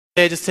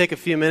Hey, just take a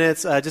few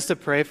minutes just to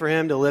pray for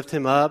him, to lift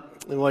him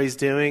up and what he's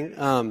doing.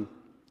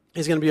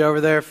 He's going to be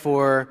over there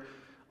for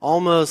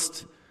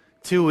almost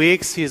 2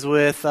 weeks. He's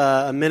with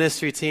a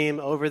ministry team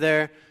over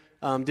there,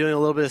 doing a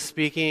little bit of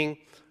speaking,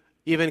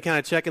 even kind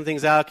of checking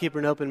things out, keeping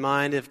an open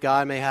mind if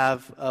God may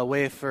have a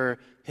way for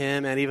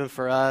him and even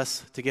for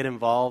us to get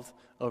involved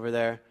over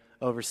there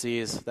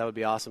overseas. That would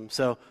be awesome.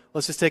 So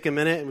let's just take a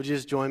minute, and would you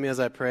just join me as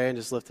I pray and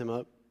just lift him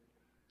up?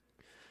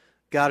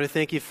 God, we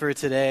thank you for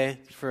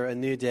today, for a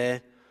new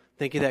day.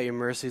 Thank you that your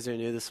mercies are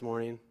new this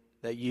morning,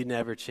 that you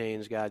never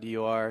change, God.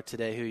 You are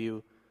today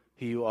who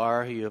you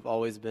are, who you have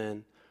always been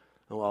and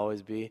will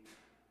always be.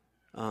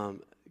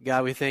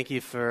 God, we thank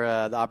you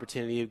for the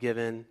opportunity you've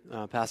given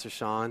Pastor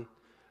Sean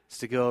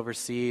to go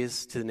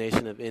overseas to the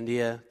nation of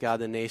India. God,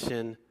 the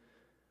nation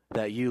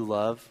that you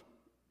love.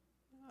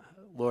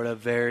 Lord, a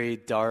very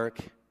dark,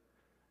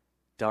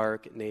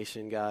 dark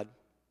nation, God.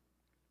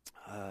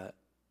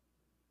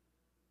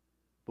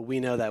 But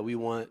we know that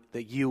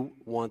you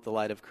want the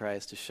light of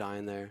Christ to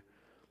shine there,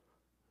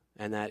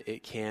 and that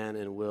it can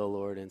and will,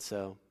 Lord. And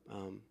so,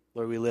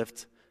 Lord, we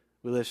lift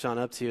Sean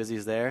up to you as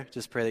he's there.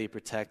 Just pray that you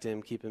protect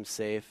him, keep him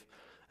safe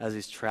as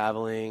he's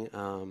traveling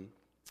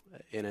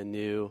in a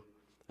new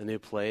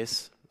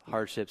place.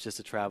 Hardships just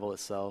to travel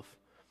itself,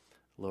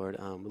 Lord.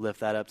 We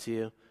lift that up to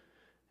you,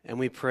 and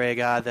we pray,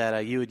 God,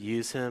 that you would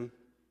use him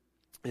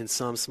in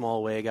some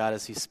small way, God,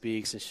 as he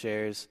speaks and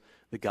shares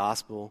the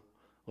gospel.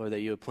 Lord,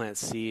 that you would plant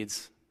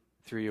seeds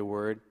through your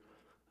word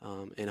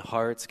in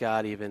hearts,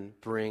 God, even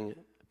bring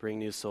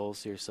new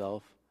souls to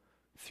yourself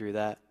through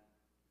that.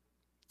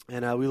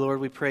 And Lord,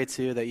 we pray,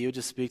 too, that you would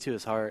just speak to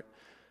his heart.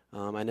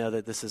 I know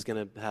that this is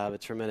going to have a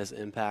tremendous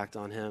impact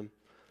on him.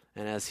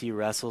 And as he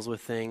wrestles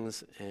with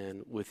things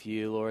and with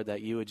you, Lord,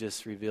 that you would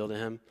just reveal to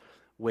him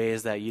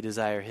ways that you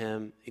desire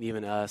him and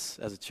even us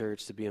as a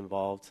church to be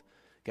involved.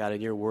 God,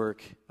 in your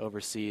work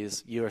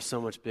overseas, you are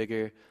so much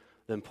bigger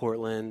than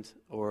Portland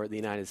or the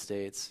United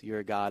States. You're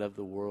a God of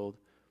the world,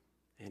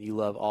 and you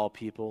love all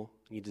people,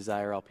 and you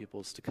desire all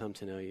peoples to come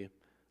to know you.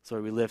 So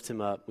Lord, we lift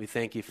him up. We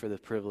thank you for the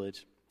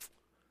privilege.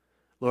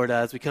 Lord,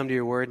 as we come to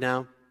your word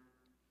now,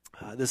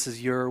 this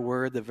is your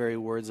word, the very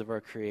words of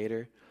our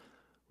Creator.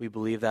 We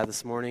believe that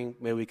this morning.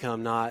 May we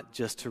come not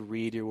just to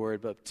read your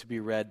word, but to be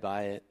read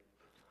by it.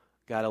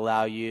 God,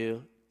 allow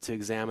you to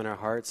examine our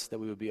hearts, that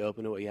we would be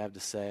open to what you have to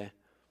say.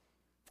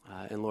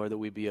 And Lord, that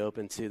we be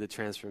open to the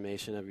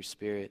transformation of your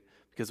Spirit,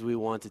 because we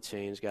want to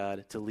change,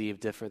 God, to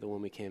leave different than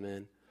when we came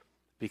in,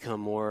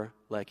 become more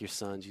like your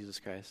Son, Jesus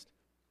Christ.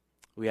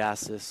 We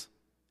ask this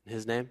in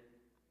his name.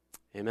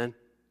 Amen.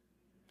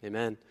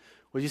 Amen.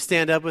 Would you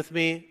stand up with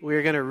me?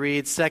 We're going to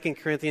read 2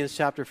 Corinthians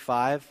chapter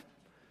 5.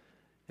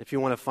 If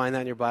you want to find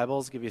that in your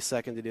Bibles, give you a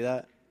second to do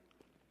that.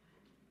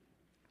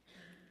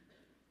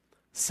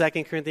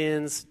 2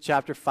 Corinthians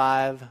chapter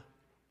 5,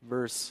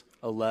 verse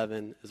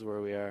 11 is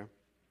where we are.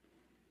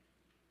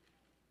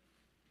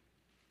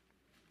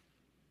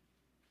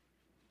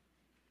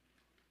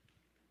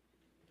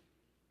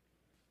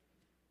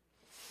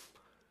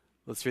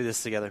 Let's read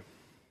this together.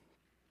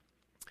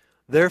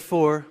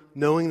 Therefore,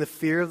 knowing the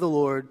fear of the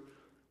Lord,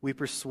 we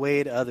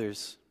persuade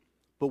others.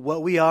 But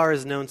what we are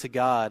is known to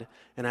God,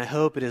 and I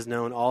hope it is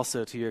known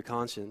also to your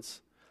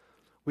conscience.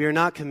 We are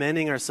not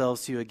commending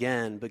ourselves to you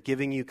again, but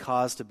giving you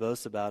cause to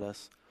boast about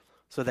us,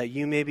 so that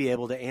you may be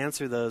able to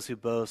answer those who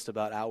boast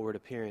about outward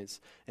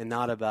appearance, and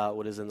not about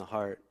what is in the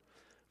heart.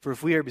 For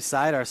if we are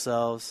beside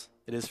ourselves,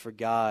 it is for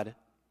God.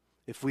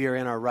 If we are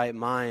in our right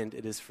mind,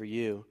 it is for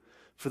you.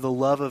 For the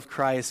love of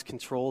Christ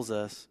controls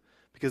us,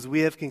 because we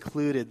have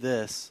concluded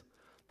this,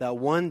 that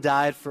one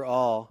died for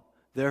all,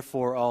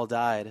 therefore all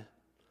died.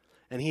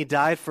 And he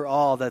died for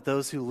all, that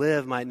those who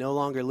live might no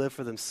longer live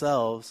for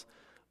themselves,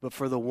 but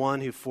for the one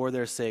who for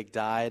their sake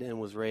died and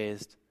was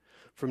raised.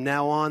 From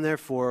now on,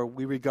 therefore,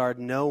 we regard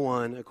no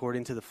one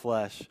according to the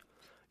flesh.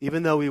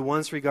 Even though we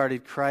once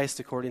regarded Christ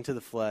according to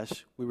the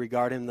flesh, we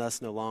regard him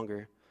thus no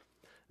longer.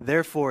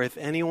 Therefore, if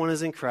anyone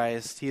is in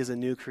Christ, he is a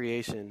new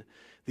creation.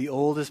 The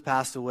old has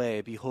passed away.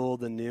 Behold,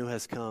 the new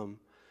has come.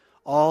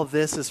 All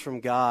this is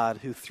from God,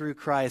 who through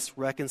Christ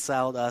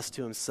reconciled us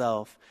to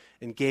himself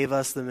and gave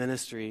us the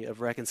ministry of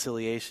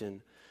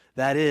reconciliation.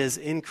 That is,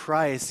 in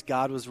Christ,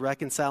 God was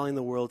reconciling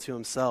the world to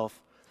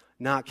himself,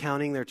 not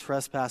counting their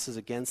trespasses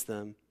against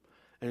them,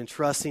 and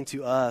entrusting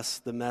to us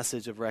the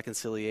message of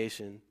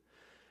reconciliation.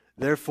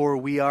 Therefore,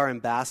 we are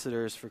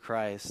ambassadors for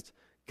Christ,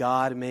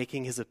 God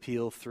making his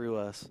appeal through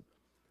us.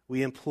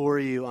 We implore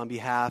you on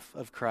behalf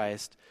of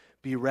Christ,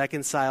 be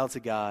reconciled to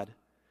God.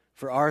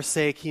 For our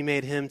sake he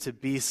made him to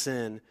be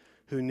sin,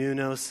 who knew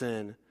no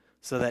sin,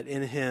 so that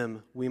in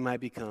him we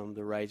might become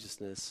the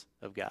righteousness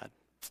of God.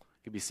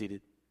 You can be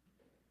seated.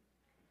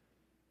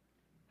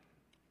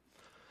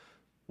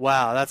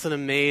 Wow, that's an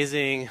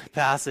amazing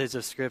passage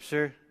of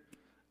Scripture.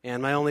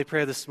 And my only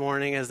prayer this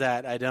morning is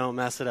that I don't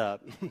mess it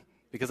up,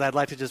 because I'd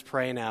like to just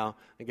pray now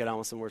and get on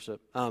with some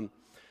worship.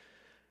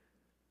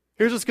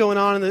 Here's what's going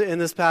on in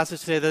this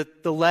passage today.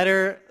 The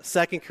letter,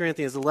 2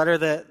 Corinthians, the letter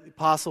that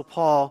Apostle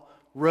Paul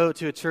wrote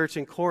to a church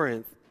in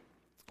Corinth.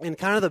 And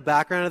kind of the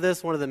background of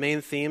this, one of the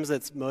main themes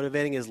that's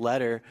motivating his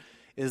letter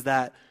is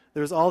that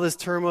there's all this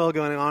turmoil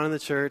going on in the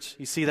church.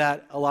 You see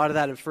that a lot of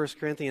that in 1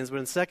 Corinthians. But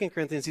in 2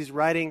 Corinthians, he's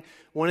writing,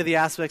 one of the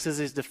aspects is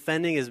he's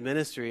defending his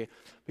ministry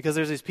because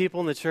there's these people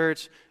in the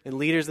church and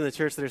leaders in the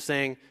church that are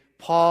saying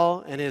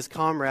Paul and his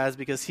comrades,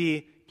 because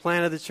he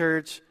planted the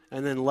church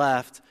and then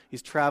left,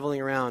 he's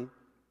traveling around.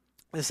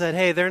 They said,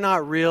 hey, they're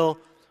not real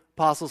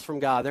apostles from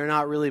God. They're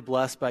not really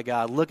blessed by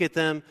God. Look at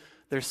them.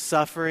 They're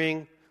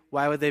suffering.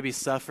 Why would they be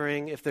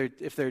suffering if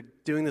they're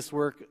doing this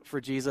work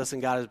for Jesus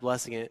and God is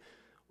blessing it?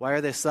 Why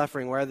are they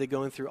suffering? Why are they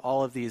going through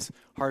all of these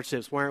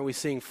hardships? Why aren't we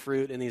seeing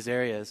fruit in these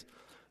areas?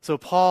 So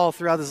Paul,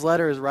 throughout this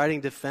letter, is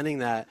writing defending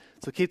that.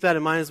 So keep that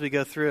in mind as we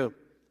go through.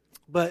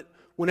 But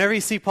whenever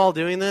you see Paul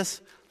doing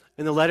this,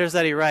 in the letters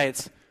that he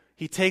writes,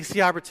 he takes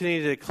the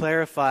opportunity to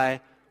clarify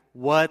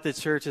what the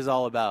church is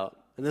all about.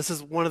 And this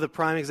is one of the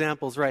prime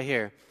examples right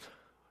here.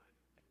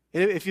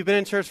 If you've been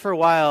in church for a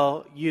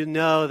while, you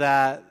know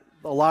that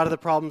a lot of the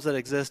problems that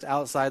exist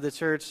outside the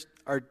church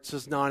are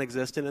just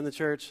non-existent in the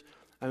church.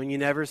 I mean, you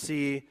never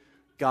see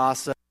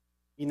gossip.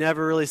 You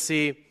never really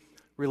see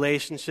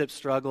relationship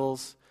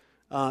struggles.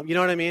 You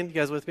know what I mean? You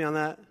guys with me on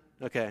that?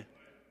 Okay.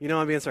 You know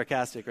I'm being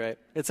sarcastic, right?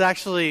 It's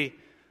actually,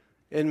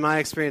 in my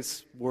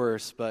experience,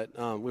 worse, but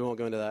we won't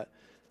go into that.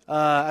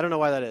 I don't know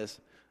why that is.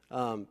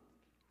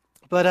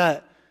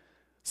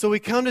 So we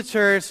come to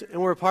church,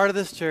 and we're a part of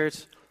this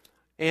church,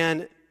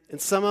 and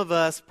some of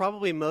us,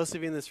 probably most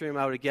of you in this room,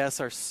 I would guess,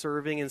 are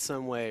serving in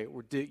some way.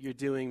 You're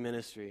doing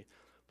ministry.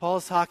 Paul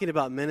is talking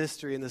about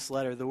ministry in this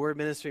letter. The word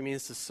ministry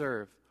means to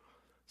serve.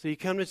 So you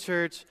come to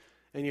church,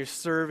 and you're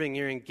serving,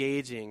 you're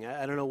engaging.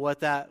 I don't know what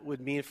that would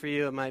mean for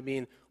you. It might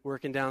mean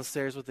working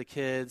downstairs with the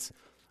kids,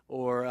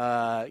 or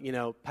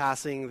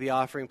passing the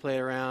offering plate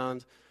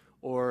around,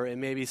 or it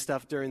may be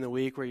stuff during the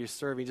week where you're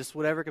serving. Just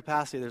whatever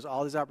capacity, there's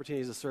all these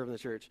opportunities to serve in the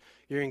church.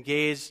 You're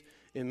engaged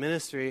in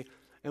ministry,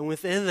 and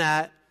within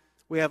that,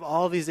 we have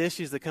all these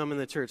issues that come in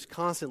the church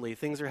constantly.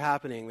 Things are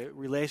happening.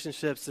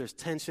 Relationships, there's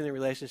tension in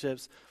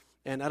relationships.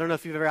 And I don't know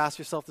if you've ever asked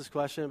yourself this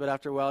question, but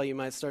after a while you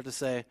might start to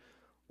say,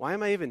 why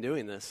am I even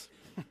doing this?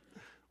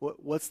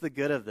 What's the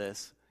good of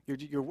this?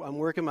 I'm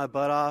working my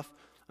butt off,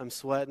 I'm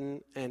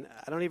sweating, and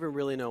I don't even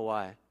really know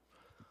why.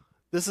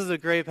 This is a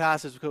great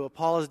passage because what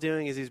Paul is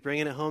doing is he's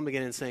bringing it home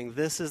again and saying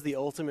this is the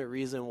ultimate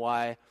reason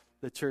why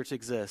the church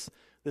exists.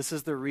 This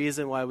is the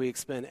reason why we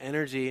expend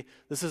energy.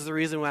 This is the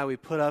reason why we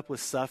put up with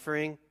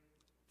suffering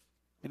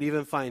and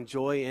even find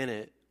joy in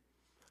it.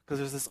 Because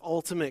there's this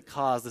ultimate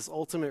cause, this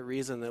ultimate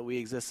reason that we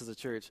exist as a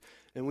church.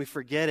 And we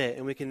forget it,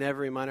 and we can never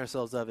remind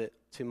ourselves of it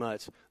too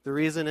much. The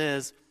reason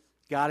is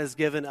God has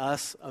given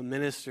us a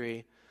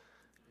ministry.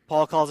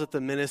 Paul calls it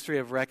the ministry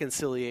of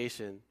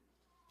reconciliation.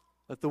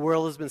 That the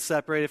world has been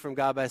separated from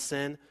God by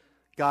sin.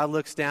 God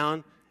looks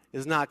down,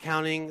 is not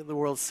counting the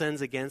world's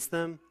sins against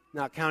them,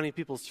 not counting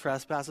people's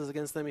trespasses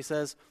against them, he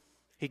says.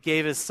 He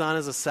gave his son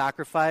as a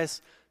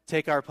sacrifice,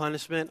 take our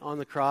punishment on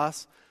the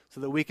cross, so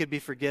that we could be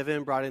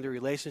forgiven, brought into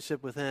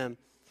relationship with him.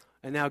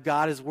 And now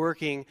God is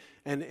working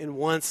and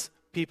wants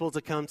people to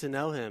come to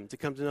know him, to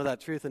come to know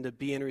that truth and to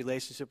be in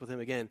relationship with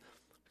him again,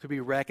 to be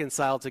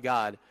reconciled to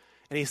God.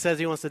 And he says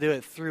he wants to do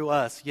it through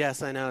us.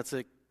 Yes, I know, it's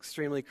an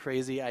extremely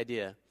crazy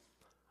idea.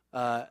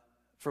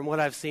 From what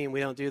I've seen, we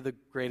don't do the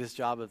greatest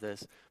job of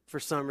this. For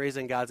some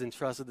reason, God's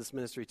entrusted this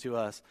ministry to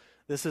us.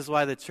 This is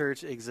why the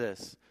church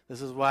exists.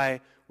 This is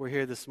why we're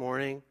here this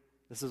morning.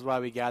 This is why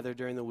we gather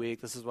during the week.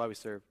 This is why we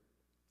serve.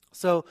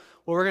 So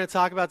what we're going to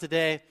talk about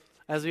today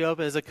as we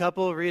open is a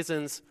couple of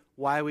reasons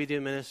why we do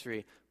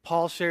ministry.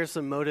 Paul shares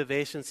some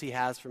motivations he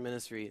has for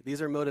ministry.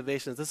 These are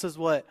motivations. This is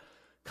what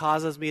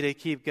causes me to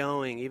keep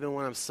going, even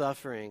when I'm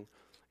suffering,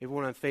 even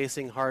when I'm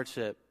facing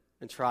hardship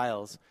and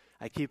trials.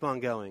 I keep on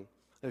going.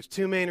 There's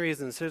two main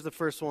reasons. Here's the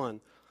first one.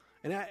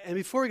 And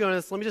before we go into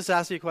this, let me just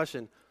ask you a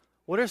question.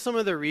 What are some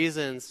of the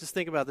reasons, just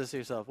think about this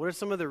yourself, what are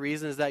some of the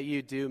reasons that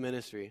you do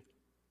ministry?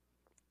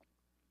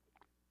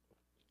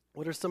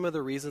 What are some of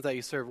the reasons that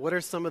you serve? What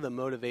are some of the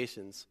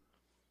motivations?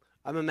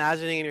 I'm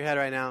imagining in your head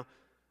right now,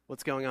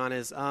 what's going on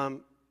is,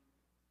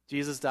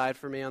 Jesus died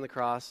for me on the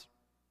cross.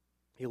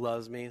 He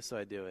loves me, so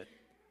I do it.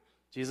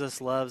 Jesus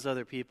loves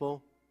other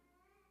people,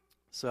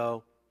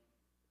 so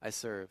I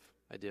serve.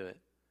 I do it.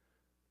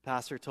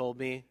 Pastor told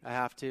me I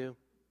have to,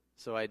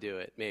 so I do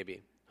it.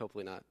 Maybe.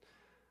 Hopefully not.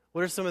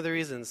 What are some of the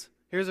reasons?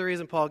 Here's a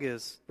reason Paul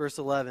gives. Verse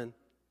 11.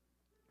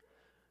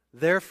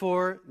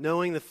 Therefore,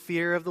 knowing the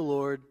fear of the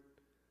Lord,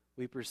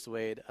 we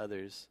persuade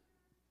others.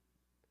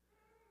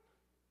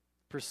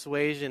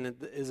 Persuasion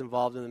is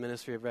involved in the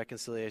ministry of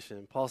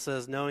reconciliation. Paul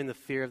says, knowing the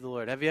fear of the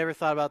Lord. Have you ever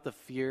thought about the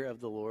fear of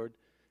the Lord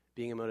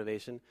being a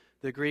motivation?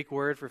 The Greek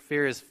word for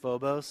fear is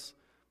phobos.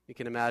 You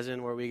can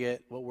imagine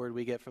what word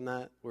we get from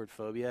that word,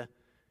 phobia.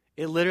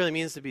 It literally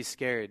means to be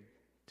scared,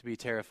 to be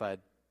terrified.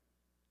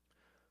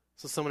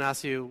 So someone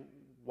asks you,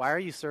 why are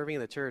you serving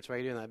in the church? Why are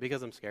you doing that?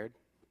 Because I'm scared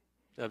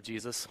of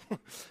Jesus.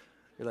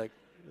 You're like,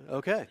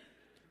 okay.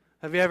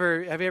 Have you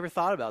ever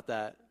thought about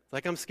that?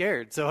 Like, I'm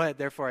scared, so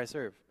therefore I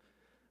serve.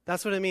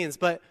 That's what it means.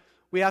 But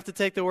we have to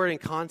take the word in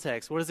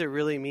context. What does it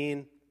really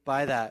mean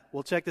by that?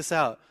 Well, check this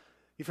out.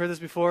 You've heard this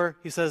before.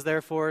 He says,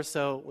 therefore,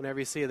 so whenever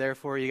you see a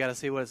therefore, you got to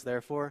see what it's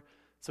there for.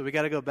 So we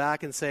got to go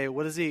back and say,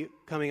 what is he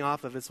coming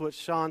off of? It's what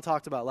Sean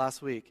talked about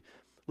last week.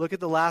 Look at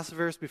the last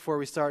verse before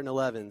we start in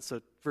 11.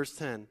 So verse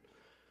 10.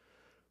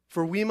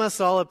 For we must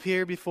all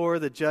appear before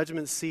the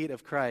judgment seat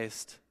of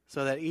Christ,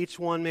 so that each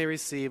one may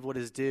receive what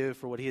is due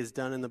for what he has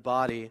done in the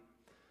body,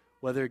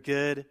 whether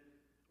good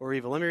or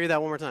evil. Let me read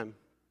that one more time.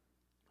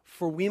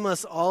 For we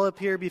must all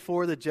appear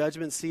before the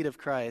judgment seat of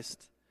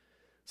Christ,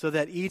 so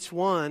that each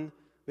one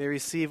may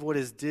receive what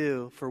is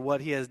due for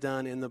what he has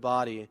done in the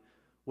body,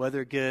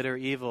 whether good or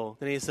evil.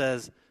 Then he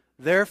says,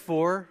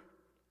 therefore,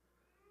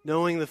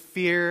 knowing the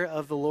fear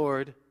of the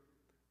Lord,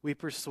 we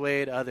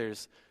persuade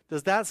others.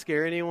 Does that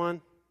scare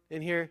anyone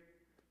in here?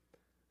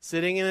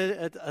 Sitting in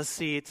a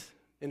seat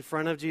in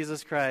front of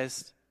Jesus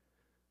Christ,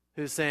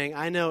 who's saying,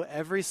 I know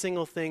every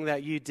single thing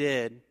that you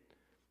did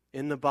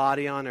in the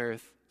body on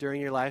earth during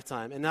your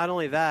lifetime. And not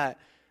only that,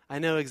 I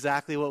know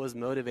exactly what was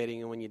motivating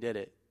you when you did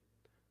it.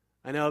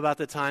 I know about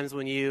the times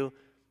when you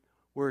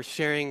were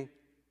sharing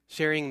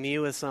me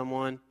with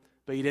someone,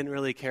 but you didn't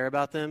really care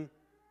about them.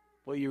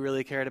 What you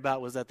really cared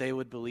about was that they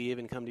would believe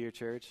and come to your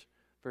church,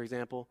 for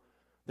example.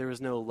 There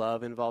was no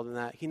love involved in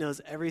that. He knows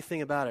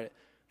everything about it.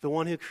 The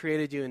one who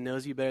created you and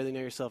knows you better than you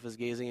know yourself is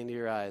gazing into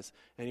your eyes,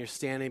 and you're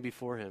standing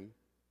before him.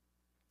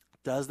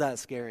 Does that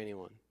scare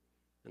anyone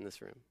in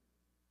this room?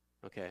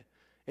 Okay.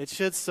 It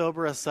should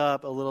sober us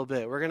up a little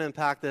bit. We're going to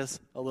unpack this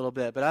a little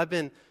bit, but I've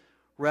been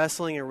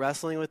wrestling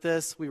with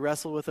this. We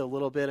wrestled with it a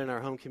little bit in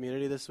our home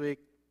community this week.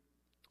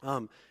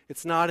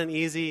 It's not an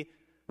easy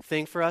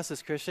thing for us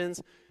as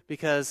Christians,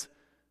 because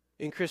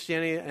in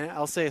Christianity, and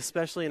I'll say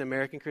especially in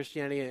American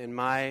Christianity, in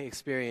my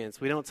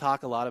experience, we don't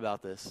talk a lot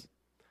about this.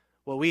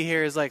 What we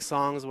hear is like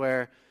songs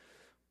where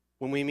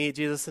when we meet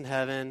Jesus in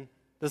heaven,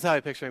 this is how I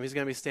picture him. He's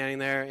going to be standing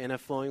there in a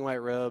flowing white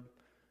robe,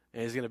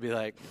 and he's going to be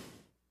like,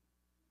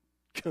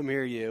 come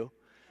here, you.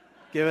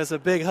 Give us a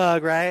big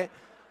hug, right?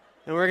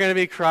 And we're going to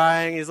be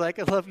crying. He's like,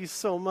 I love you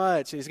so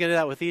much. And he's going to do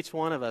that with each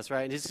one of us,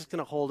 right? And he's just going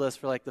to hold us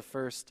for like the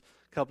first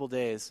couple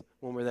days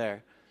when we're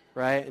there,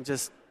 right? And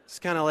just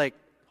kind of like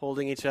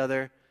holding each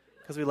other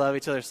because we love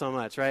each other so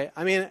much, right?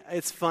 I mean,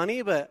 it's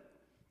funny, but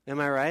am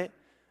I right?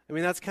 I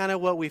mean, that's kind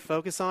of what we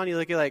focus on. You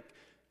look at like,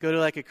 go to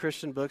like a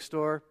Christian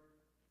bookstore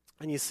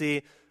and you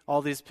see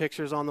all these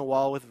pictures on the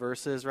wall with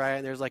verses, right?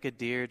 And there's like a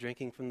deer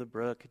drinking from the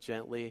brook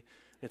gently.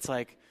 It's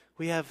like,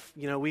 we have,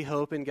 we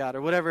hope in God,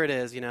 or whatever it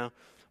is,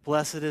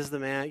 blessed is the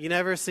man. You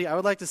never see, I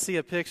would like to see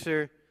a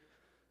picture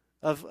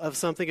of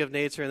something of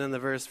nature, and then the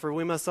verse, for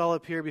we must all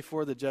appear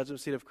before the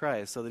judgment seat of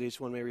Christ, so that each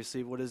one may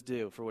receive what is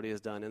due for what he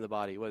has done in the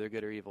body, whether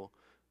good or evil.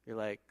 You're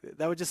like,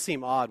 that would just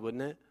seem odd,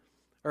 wouldn't it?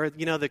 Or,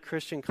 the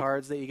Christian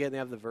cards that you get, and they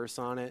have the verse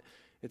on it.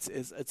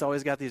 It's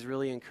always got these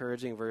really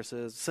encouraging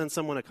verses. Send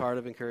someone a card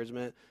of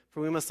encouragement.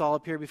 For we must all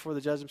appear before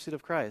the judgment seat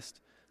of Christ,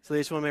 so that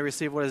each one may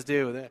receive what is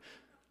due.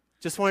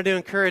 Just wanted to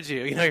encourage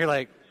you. You're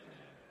like,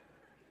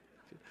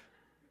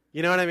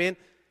 you know what I mean?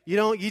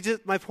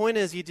 My point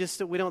is,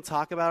 we don't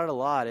talk about it a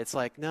lot. It's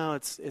like, no,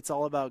 it's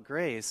all about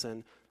grace,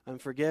 and I'm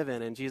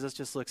forgiven, and Jesus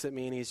just looks at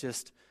me, and he's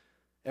just,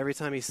 every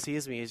time he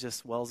sees me, he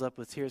just wells up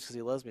with tears because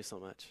he loves me so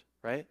much,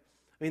 right?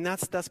 I mean,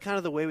 that's kind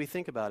of the way we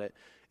think about it.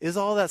 Is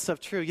all that stuff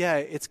true? Yeah,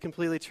 it's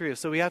completely true.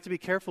 So we have to be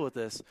careful with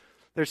this.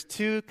 There's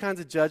two kinds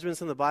of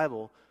judgments in the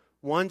Bible.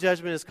 One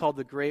judgment is called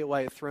the Great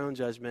White Throne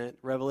Judgment,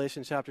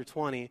 Revelation chapter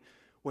 20,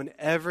 when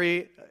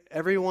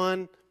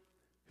everyone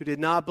who did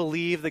not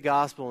believe the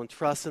gospel and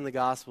trust in the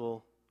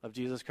gospel of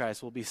Jesus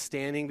Christ will be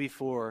standing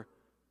before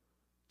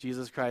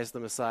Jesus Christ the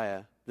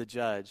Messiah, the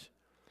judge.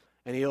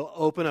 And he'll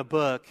open a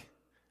book,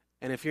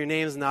 and if your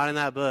name's not in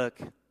that book,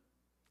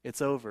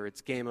 it's over.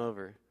 It's game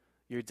over.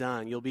 You're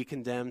done. You'll be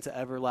condemned to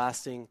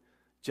everlasting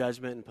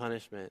judgment and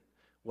punishment,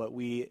 what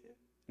we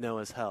know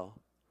as hell.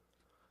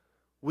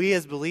 We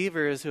as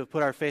believers who have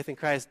put our faith in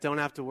Christ don't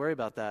have to worry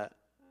about that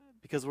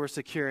because we're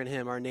secure in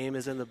him. Our name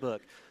is in the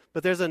book.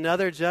 But there's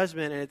another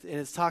judgment, and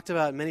it's talked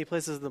about in many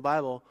places in the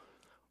Bible,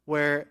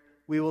 where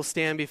we will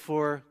stand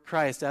before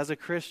Christ. As a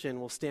Christian,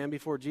 we'll stand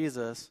before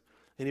Jesus,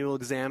 and he will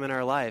examine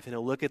our life, and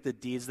he'll look at the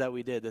deeds that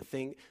we did, the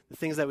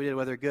things that we did,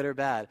 whether good or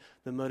bad,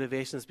 the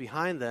motivations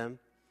behind them,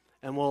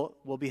 and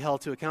we'll be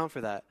held to account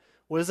for that.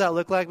 What does that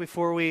look like?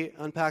 Before we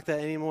unpack that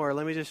anymore,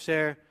 let me just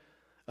share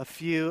a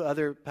few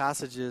other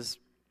passages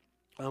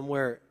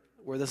where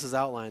this is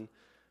outlined,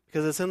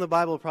 because it's in the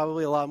Bible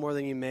probably a lot more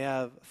than you may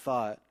have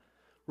thought.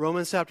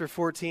 Romans chapter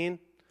 14,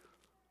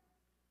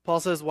 Paul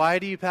says, why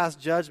do you pass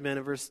judgment,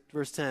 in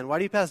verse 10, why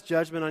do you pass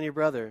judgment on your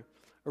brother?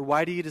 Or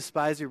why do you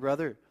despise your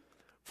brother?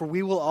 For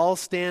we will all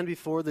stand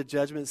before the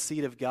judgment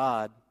seat of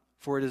God.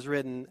 For it is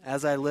written,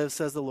 as I live,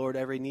 says the Lord,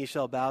 every knee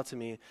shall bow to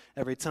me,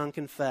 every tongue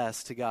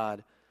confess to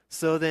God.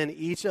 So then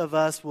each of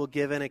us will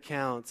give an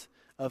account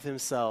of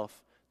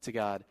himself to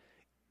God.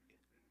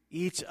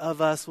 Each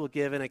of us will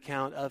give an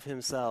account of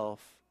himself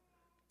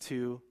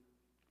to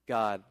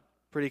God.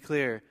 Pretty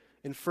clear.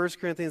 In 1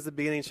 Corinthians, the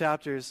beginning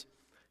chapters,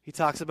 he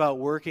talks about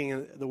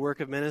working, the work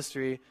of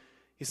ministry.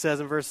 He says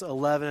in verse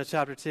 11 of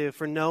chapter 2,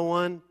 for no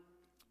one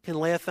can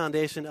lay a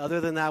foundation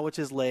other than that which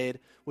is laid,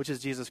 which is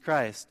Jesus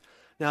Christ.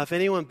 Now, if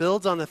anyone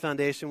builds on the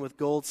foundation with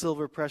gold,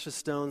 silver, precious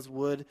stones,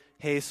 wood,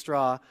 hay,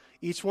 straw,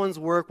 each one's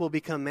work will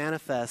become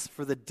manifest,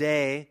 for the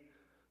day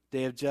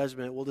of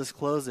judgment will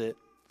disclose it,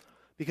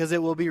 because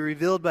it will be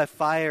revealed by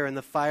fire, and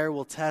the fire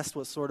will test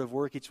what sort of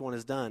work each one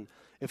has done.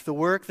 If the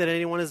work that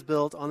anyone has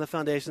built on the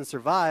foundation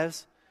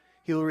survives,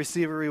 he will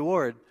receive a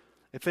reward.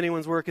 If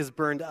anyone's work is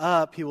burned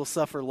up, he will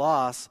suffer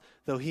loss,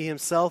 though he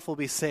himself will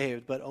be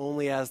saved, but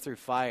only as through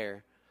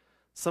fire.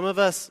 Some of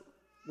us,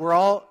 we're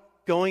all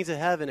going to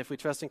heaven if we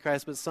trust in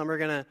Christ, but some are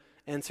going to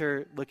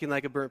enter looking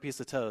like a burnt piece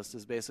of toast,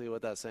 is basically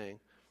what that's saying.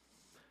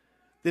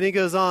 Then he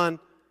goes on,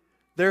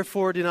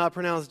 therefore do not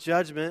pronounce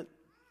judgment,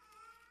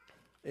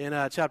 in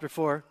chapter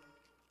 4,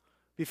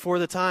 before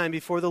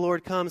the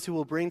Lord comes, who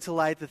will bring to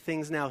light the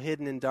things now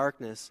hidden in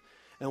darkness,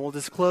 and will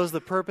disclose the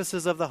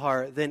purposes of the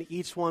heart. Then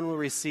each one will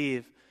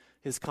receive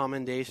his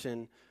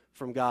commendation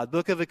from God.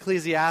 Book of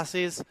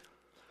Ecclesiastes,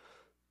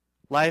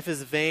 life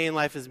is vain,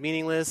 life is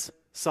meaningless.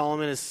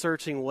 Solomon is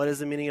searching what is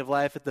the meaning of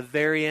life. At the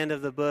very end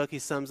of the book, he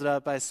sums it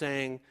up by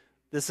saying,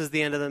 this is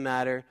the end of the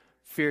matter.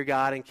 Fear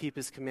God and keep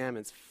his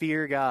commandments.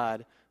 Fear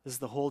God. This is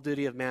the whole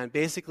duty of man.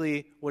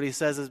 Basically, what he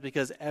says is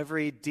because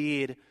every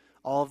deed,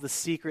 all of the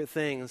secret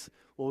things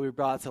will be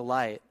brought to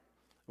light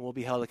and will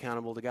be held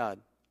accountable to God.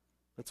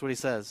 That's what he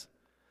says.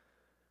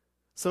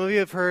 Some of you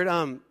have heard,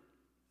 and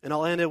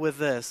I'll end it with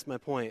this, my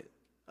point.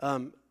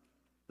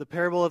 The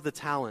parable of the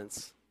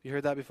talents. You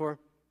heard that before?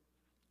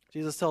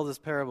 Jesus tells this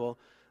parable,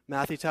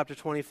 Matthew chapter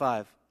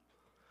 25.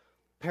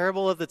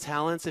 Parable of the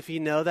talents, if you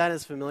know that,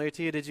 is familiar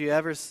to you, did you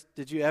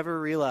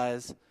ever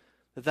realize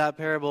that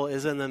parable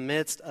is in the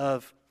midst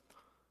of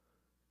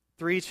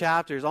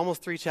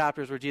almost three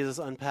chapters where Jesus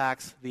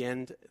unpacks the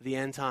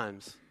end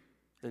times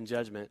and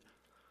judgment.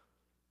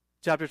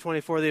 Chapter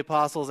 24,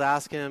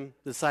 the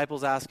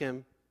disciples ask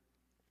him,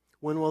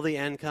 when will the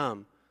end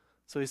come?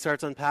 So he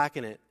starts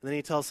unpacking it. And then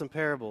he tells some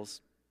parables.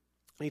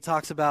 And he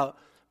talks about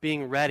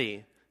being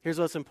ready. Here's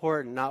what's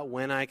important, not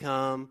when I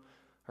come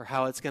or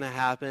how it's going to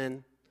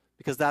happen,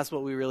 because that's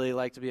what we really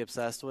like to be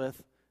obsessed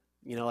with.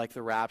 You know, like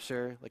the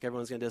rapture, like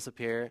everyone's going to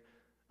disappear,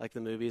 like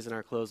the movies, and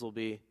our clothes will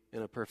be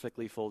in a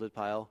perfectly folded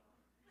pile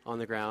on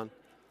the ground.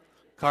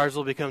 Cars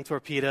will become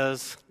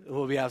torpedoes. It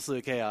will be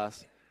absolute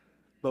chaos.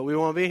 But we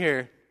won't be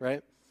here,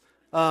 right?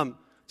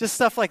 Just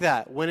stuff like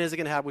that. When is it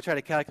going to happen? We try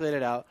to calculate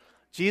it out.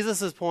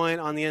 Jesus' point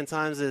on the end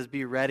times is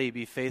be ready,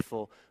 be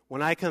faithful.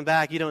 When I come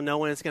back, you don't know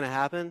when it's going to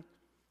happen.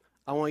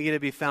 I want you to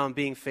be found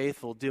being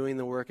faithful, doing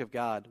the work of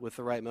God with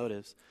the right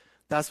motives.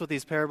 That's what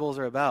these parables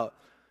are about.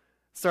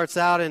 It starts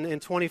out in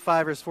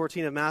 25, verse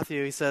 14 of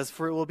Matthew. He says,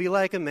 for it will be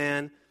like a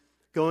man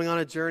going on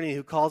a journey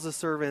who calls his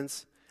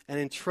servants and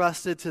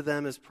entrusted to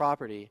them his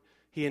property.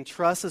 He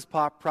entrusts his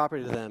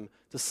property to them.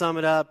 To sum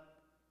it up,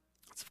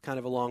 it's kind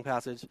of a long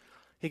passage.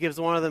 He gives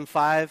one of them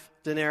 5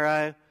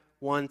 denarii,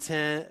 one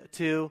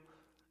 2,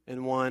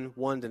 and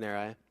one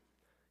denarii.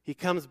 He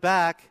comes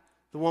back.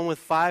 The one with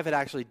 5 had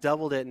actually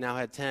doubled it and now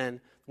had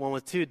 10. The one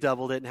with 2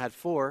 doubled it and had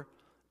 4.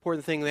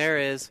 Important thing there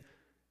is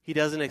he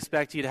doesn't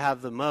expect you to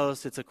have the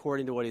most. It's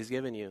according to what he's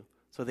given you.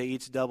 So they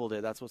each doubled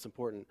it. That's what's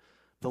important.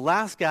 The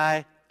last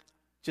guy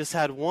just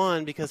had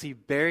 1 because he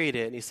buried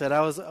it. And he said,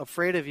 I was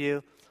afraid of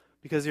you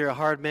because you're a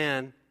hard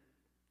man.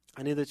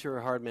 I knew that you were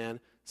a hard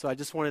man. So I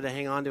just wanted to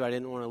hang on to it. I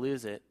didn't want to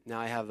lose it. Now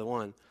I have the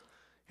 1.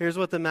 Here's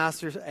what the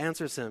master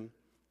answers him.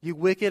 You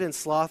wicked and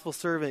slothful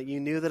servant, you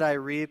knew that I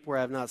reap where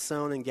I have not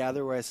sown and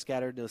gather where I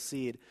scattered no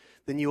seed.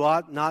 Then you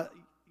ought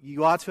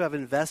to have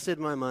invested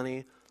my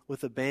money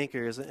with the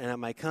bankers, and at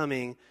my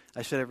coming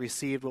I should have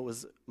received what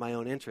was my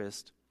own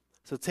interest.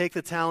 So take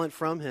the talent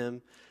from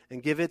him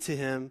and give it to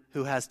him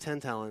who has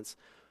 10 talents.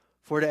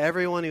 For to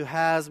everyone who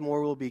has,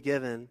 more will be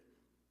given,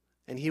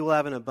 and he will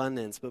have an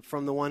abundance. But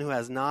from the one who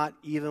has not,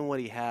 even what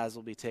he has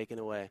will be taken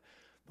away.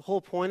 The whole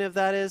point of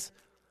that is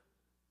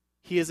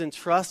he has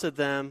entrusted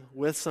them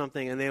with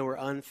something, and they were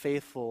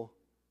unfaithful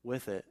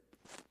with it.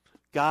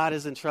 God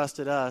has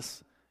entrusted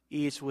us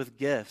each with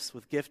gifts,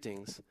 with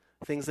giftings,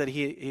 things that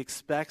he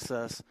expects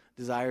us,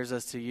 desires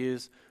us to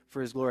use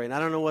for his glory. And I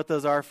don't know what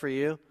those are for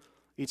you.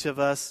 Each of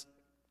us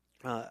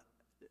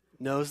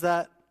knows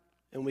that,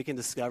 and we can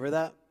discover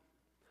that.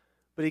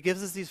 But he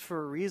gives us these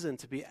for a reason,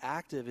 to be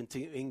active and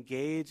to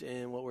engage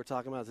in what we're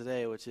talking about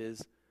today, which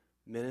is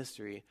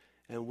ministry,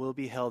 and we'll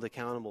be held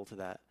accountable to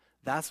that.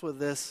 That's what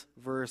this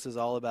verse is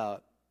all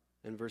about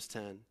in verse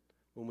 10.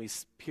 When we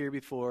appear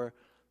before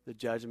the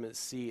judgment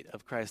seat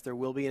of Christ, there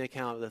will be an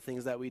account of the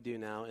things that we do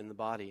now in the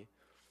body.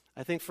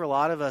 I think for a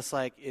lot of us,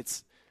 like,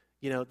 it's,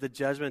 the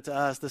judgment to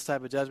us, this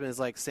type of judgment is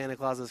like Santa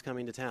Claus is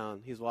coming to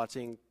town. He's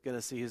watching, going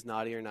to see who's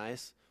naughty or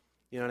nice.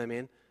 You know what I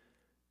mean?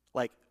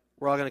 Like,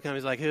 we're all going to come.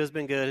 He's like, who's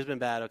been good, who's been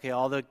bad? Okay,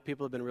 all the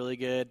people who have been really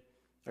good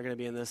are going to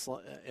be in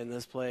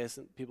this place,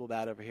 and people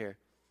bad over here.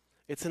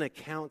 It's an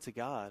account to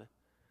God.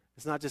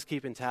 It's not just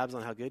keeping tabs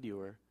on how good you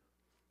were.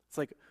 It's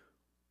like,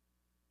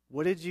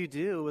 what did you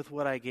do with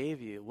what I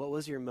gave you? What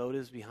was your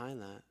motives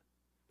behind that?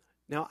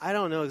 Now, I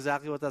don't know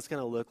exactly what that's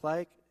going to look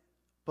like,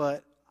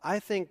 but I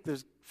think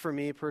for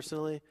me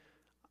personally,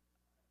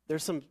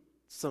 there's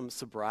some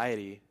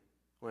sobriety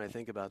when I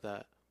think about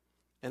that.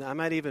 And I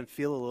might even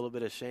feel a little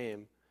bit of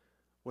shame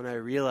when I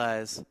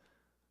realize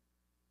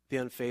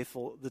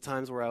the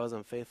times where I was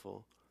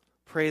unfaithful.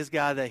 Praise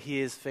God that he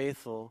is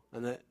faithful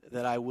and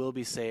that I will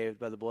be saved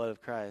by the blood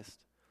of Christ.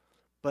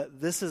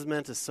 But this is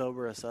meant to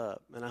sober us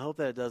up, and I hope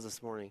that it does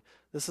this morning.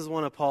 This is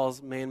one of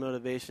Paul's main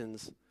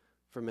motivations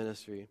for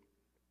ministry,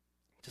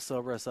 to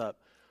sober us up.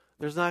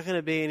 There's not going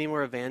to be any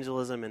more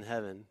evangelism in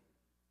heaven.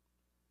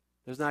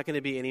 There's not going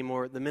to be any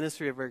more, the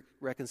ministry of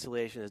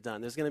reconciliation is done.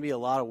 There's going to be a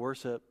lot of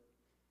worship.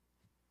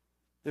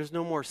 There's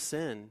no more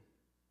sin.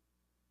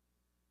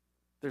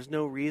 There's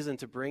no reason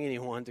to bring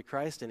anyone to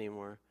Christ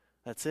anymore.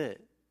 That's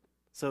it.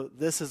 So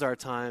this is our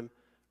time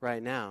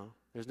right now.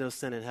 There's no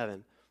sin in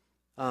heaven.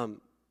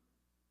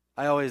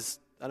 I don't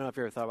know if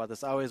you ever thought about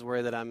this, I always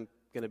worry that I'm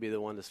going to be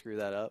the one to screw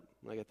that up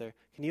when I get there.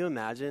 Can you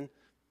imagine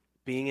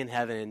being in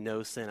heaven and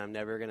no sin? I'm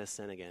never going to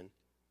sin again.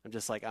 I'm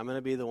just like, I'm going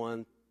to be the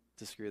one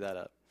to screw that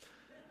up.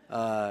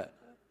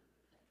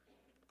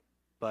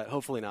 But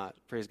hopefully not.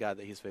 Praise God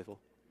that he's faithful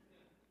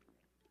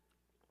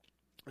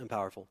and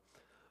powerful.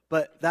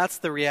 But that's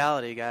the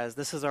reality, guys.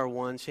 This is our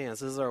one chance.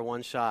 This is our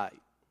one shot.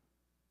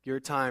 Your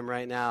time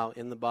right now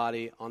in the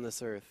body on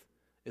this earth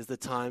is the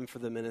time for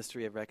the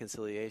ministry of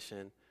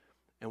reconciliation,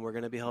 and we're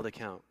going to be held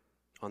account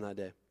on that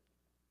day.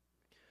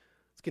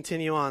 Let's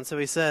continue on. So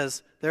he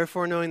says,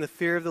 therefore, knowing the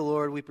fear of the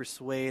Lord, we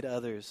persuade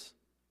others.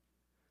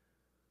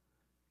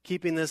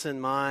 Keeping this in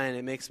mind,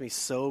 it makes me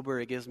sober.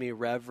 It gives me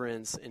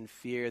reverence and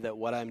fear that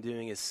what I'm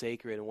doing is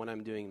sacred and what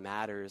I'm doing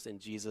matters, and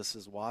Jesus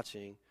is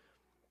watching.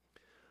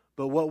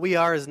 But what we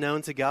are is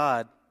known to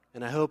God,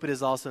 and I hope it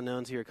is also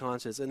known to your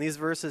conscience. In these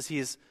verses,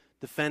 he's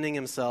defending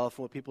himself,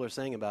 what people are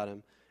saying about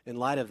him in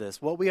light of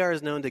this. What we are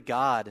is known to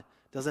God.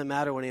 Doesn't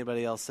matter what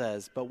anybody else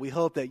says, but we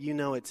hope that you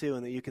know it too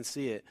and that you can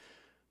see it.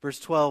 Verse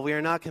 12, we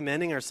are not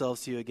commending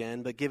ourselves to you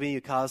again, but giving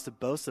you cause to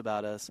boast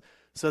about us,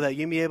 so that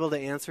you may be able to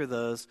answer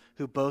those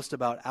who boast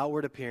about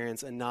outward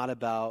appearance and not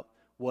about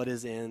what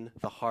is in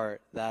the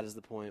heart. That is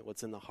the point,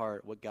 what's in the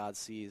heart, what God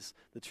sees,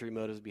 the true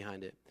motives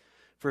behind it.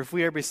 For if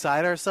we are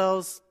beside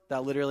ourselves,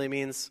 that literally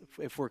means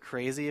if we're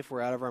crazy, if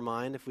we're out of our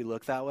mind, if we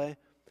look that way,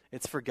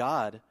 it's for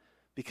God,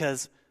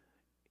 because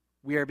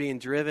we are being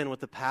driven with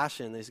the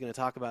passion that he's going to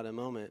talk about in a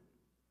moment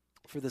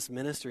for this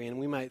ministry, and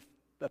we might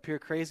appear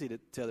crazy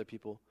to other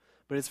people,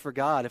 but it's for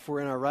God. If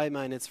we're in our right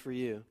mind, it's for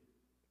you.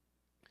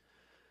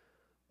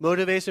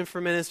 Motivation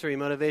for ministry,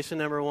 motivation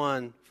number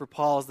 1 for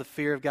Paul is the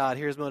fear of God.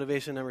 Here's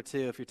motivation number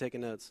 2 if you're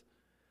taking notes.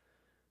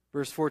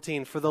 Verse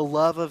 14, for the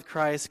love of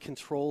Christ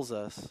controls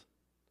us,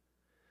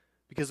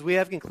 because we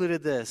have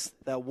concluded this,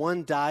 that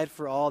one died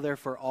for all,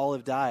 therefore all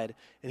have died,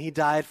 and he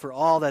died for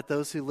all, that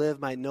those who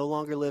live might no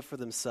longer live for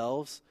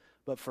themselves,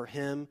 but for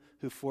him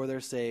who for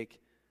their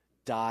sake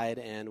died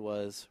and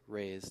was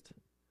raised.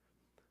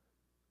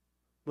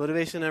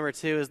 Motivation number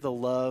 2 is the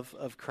love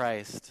of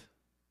Christ.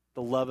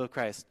 The love of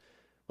Christ.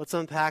 Let's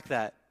unpack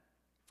that.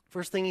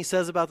 First thing he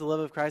says about the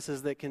love of Christ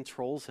is that it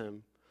controls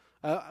him.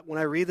 When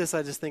I read this,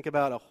 I just think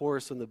about a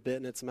horse and the bit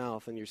in its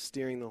mouth, and you're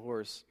steering the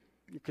horse.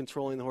 You're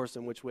controlling the horse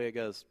in which way it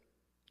goes.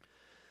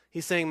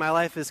 He's saying my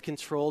life is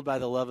controlled by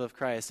the love of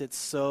Christ. It's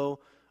so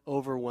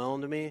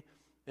overwhelmed me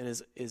and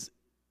is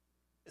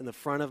in the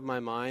front of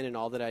my mind and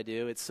all that I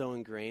do. It's so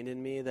ingrained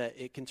in me that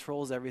it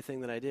controls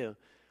everything that I do.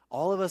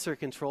 All of us are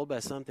controlled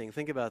by something.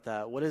 Think about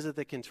that. What is it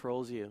that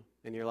controls you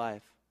in your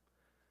life?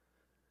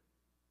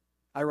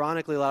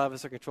 Ironically, a lot of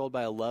us are controlled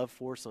by a love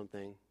for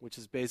something, which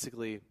is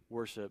basically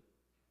worship.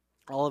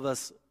 All of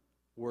us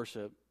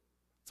worship.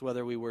 It's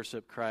whether we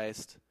worship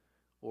Christ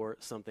or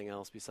something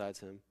else besides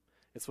him.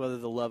 It's whether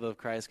the love of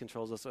Christ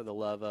controls us or the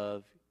love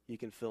of, you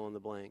can fill in the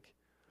blank.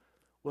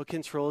 What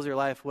controls your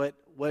life? What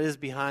is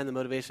behind the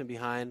motivation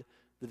behind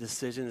the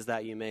decisions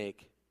that you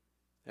make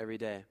every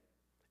day?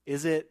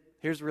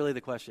 Here's really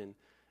the question,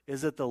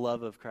 is it the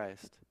love of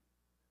Christ?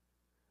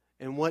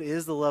 And what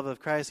is the love of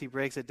Christ? He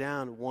breaks it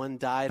down. One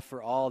died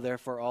for all,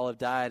 therefore all have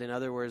died. In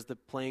other words, the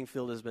playing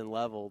field has been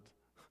leveled.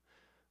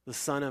 The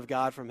Son of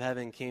God from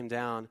heaven came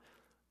down,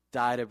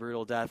 died a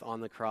brutal death on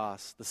the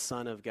cross. The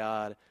Son of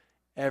God.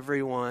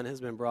 Everyone has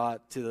been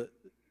brought to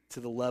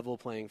the level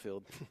playing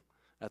field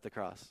at the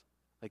cross.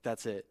 Like,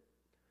 that's it.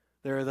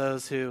 There are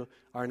those who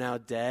are now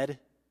dead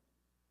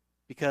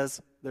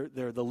because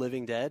they're the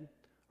living dead,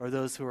 or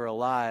those who are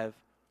alive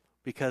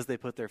because they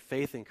put their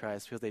faith in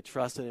Christ, because they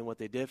trusted in what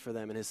they did for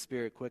them, and his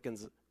Spirit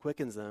quickens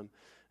them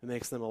and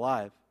makes them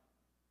alive.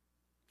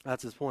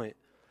 That's his point.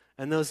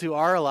 And those who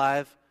are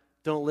alive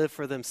don't live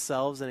for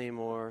themselves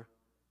anymore,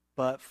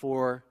 but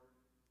for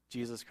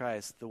Jesus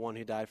Christ, the one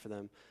who died for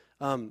them.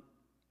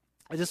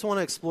 I just want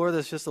to explore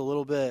this just a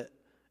little bit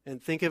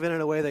and think of it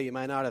in a way that you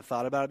might not have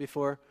thought about it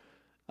before.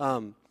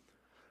 A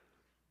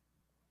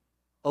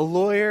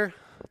lawyer,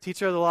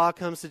 teacher of the law,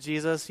 comes to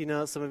Jesus.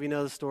 Some of you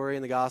know the story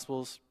in the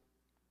Gospels.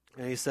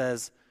 And he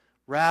says,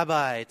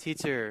 Rabbi,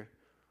 teacher,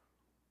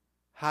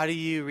 how do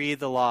you read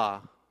the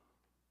law?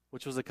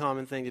 Which was a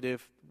common thing to do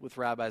with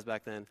rabbis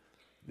back then.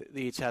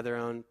 They each had their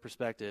own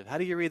perspective. How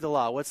do you read the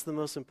law? What's the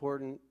most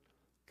important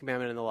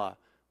commandment in the law?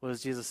 What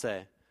does Jesus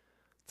say?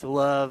 To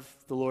love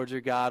the Lord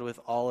your God with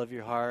all of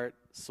your heart,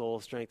 soul,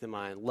 strength, and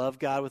mind. Love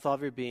God with all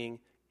of your being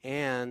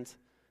and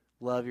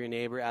love your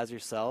neighbor as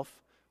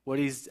yourself. What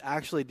he's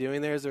actually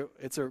doing there is it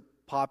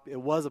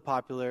was a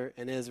popular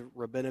and is a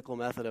rabbinical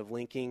method of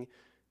linking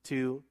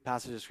two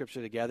passages of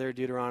Scripture together.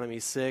 Deuteronomy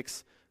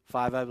 6,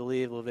 5, I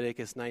believe,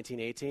 Leviticus 19,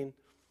 18.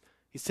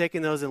 He's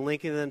taking those and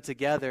linking them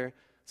together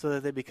so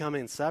that they become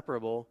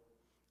inseparable,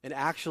 and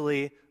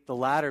actually the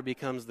latter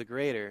becomes the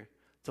greater,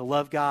 to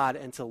love God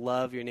and to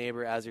love your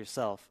neighbor as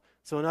yourself.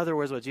 So in other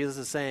words, what Jesus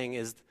is saying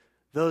is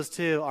those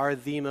two are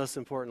the most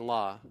important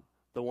law,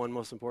 the one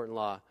most important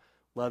law,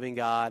 loving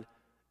God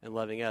and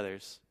loving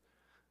others.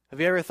 Have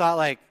you ever thought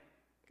like,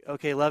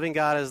 okay, loving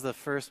God is the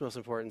first most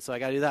important, so I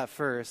got to do that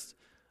first.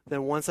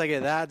 Then once I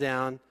get that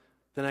down,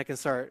 then I can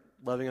start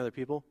loving other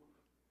people?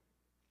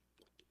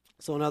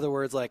 So in other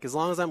words, like as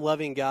long as I'm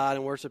loving God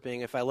and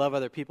worshiping, if I love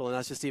other people and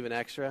that's just even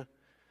extra,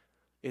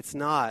 it's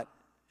not,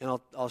 and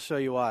I'll show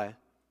you why.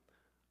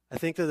 I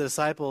think the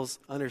disciples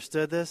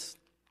understood this.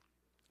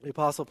 The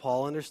Apostle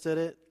Paul understood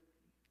it.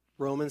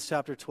 Romans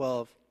chapter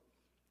 12,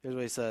 here's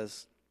what he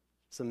says.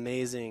 It's an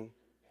amazing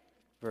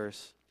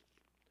verse.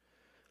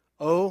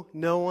 Owe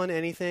no one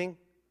anything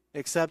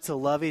except to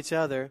love each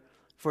other,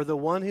 for the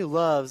one who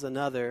loves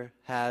another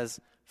has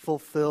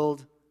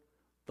fulfilled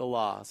the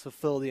law,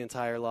 fulfilled the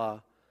entire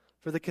law.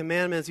 For the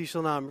commandments, you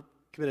shall not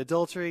commit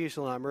adultery, you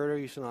shall not murder,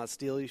 you shall not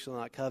steal, you shall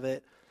not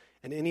covet,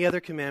 and any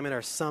other commandment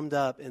are summed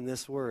up in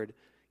this word: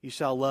 you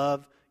shall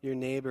love your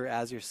neighbor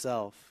as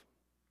yourself.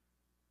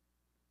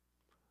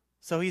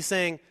 So he's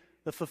saying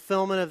the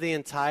fulfillment of the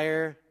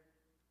entire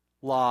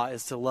law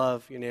is to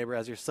love your neighbor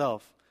as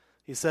yourself.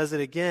 He says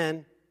it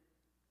again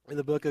in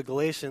the book of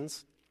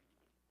Galatians,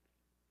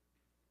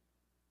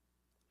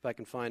 if I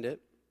can find it.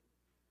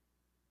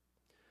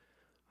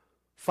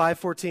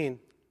 5:14.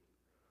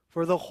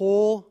 For the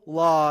whole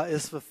law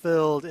is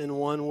fulfilled in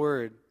one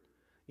word: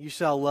 you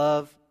shall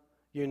love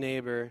your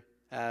neighbor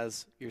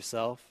as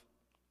yourself.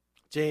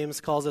 James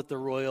calls it the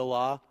royal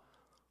law,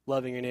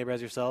 loving your neighbor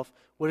as yourself.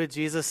 What did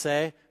Jesus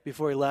say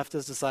before he left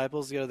his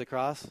disciples to go to the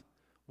cross?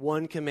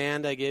 One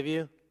command I give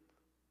you.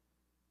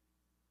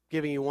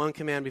 Giving you one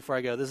command before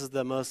I go. This is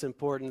the most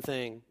important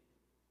thing.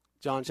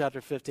 John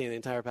chapter 15, the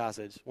entire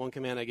passage. One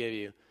command I give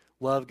you.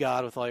 Love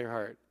God with all your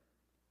heart.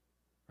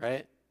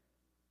 Right?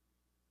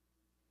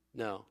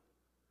 No.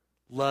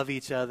 Love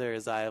each other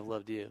as I have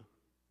loved you.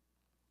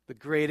 The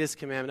greatest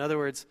commandment. In other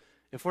words,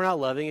 if we're not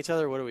loving each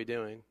other, what are we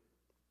doing?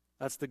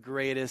 That's the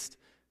greatest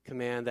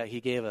command that he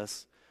gave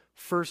us.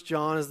 1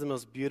 John is the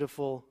most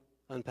beautiful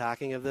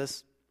unpacking of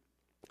this.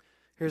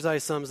 Here's how he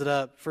sums it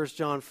up. 1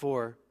 John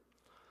 4.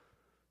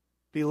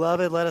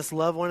 Beloved, let us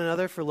love one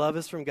another, for love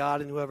is from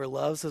God, and whoever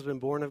loves has been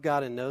born of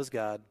God and knows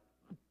God.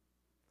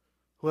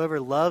 Whoever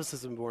loves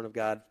has been born of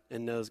God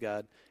and knows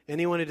God.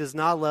 Anyone who does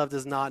not love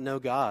does not know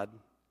God,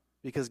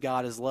 because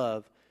God is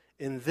love.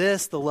 In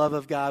this, the love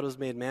of God was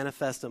made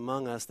manifest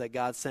among us, that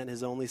God sent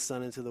his only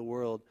Son into the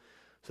world,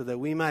 so that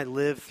we might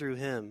live through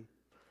him.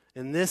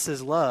 And this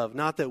is love,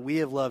 not that we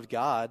have loved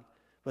God,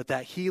 but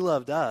that he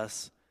loved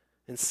us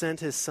and sent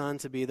his Son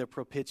to be the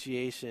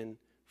propitiation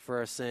for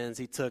our sins.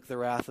 He took the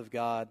wrath of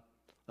God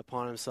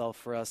upon himself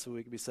for us so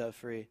we could be set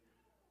free.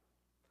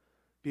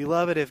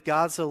 Beloved, if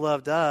God so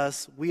loved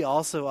us, we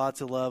also ought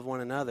to love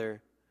one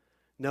another.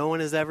 No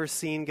one has ever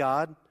seen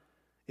God.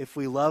 If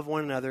we love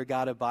one another,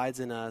 God abides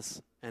in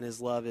us, and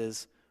his love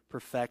is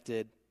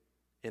perfected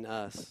in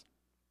us.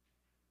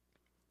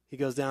 He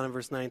goes down in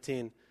verse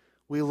 19.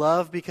 We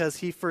love because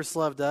he first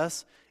loved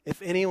us.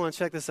 If anyone,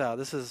 check this out.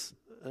 This is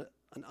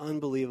an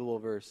unbelievable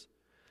verse.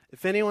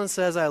 If anyone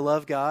says, I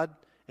love God,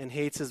 and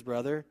hates his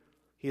brother,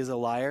 he is a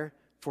liar.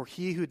 For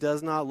he who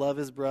does not love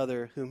his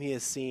brother whom he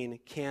has seen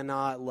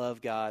cannot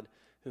love God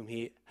whom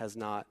he has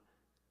not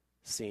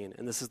seen.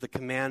 And this is the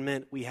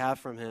commandment we have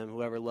from him.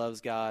 Whoever loves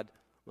God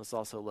must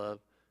also love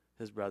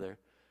his brother.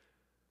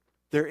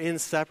 They're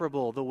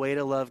inseparable. The way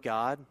to love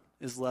God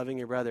is loving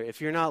your brother.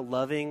 If you're not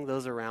loving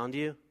those around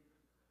you,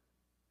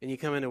 and you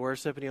come into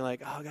worship and you're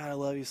like, oh, God, I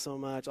love you so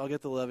much. I'll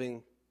get the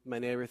loving my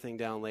neighbor thing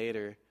down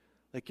later.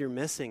 Like, you're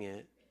missing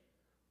it.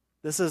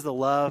 This is the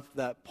love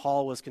that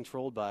Paul was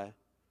controlled by.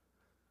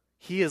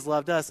 He has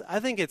loved us. I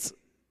think it's,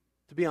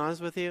 to be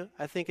honest with you,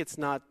 I think it's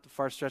not a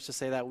far stretch to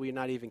say that we're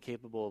not even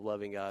capable of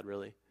loving God,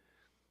 really.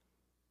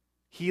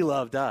 He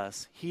loved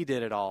us. He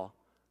did it all.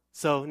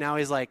 So now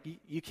he's like,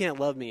 you can't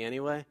love me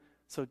anyway,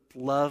 so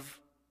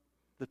love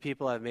the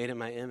people I've made in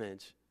my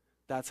image.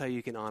 That's how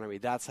you can honor me.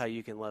 That's how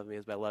you can love me,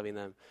 is by loving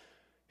them.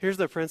 Here's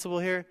the principle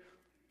here.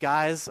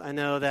 Guys, I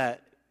know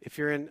that if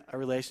you're in a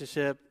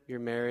relationship, you're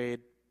married,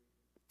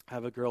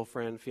 have a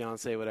girlfriend,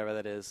 fiance, whatever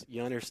that is,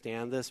 you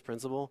understand this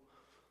principle.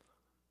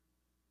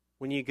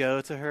 When you go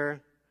to her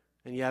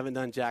and you haven't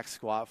done jack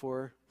squat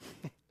for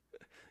her,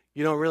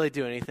 you don't really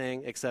do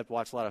anything except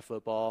watch a lot of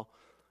football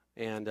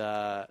and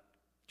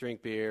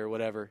drink beer,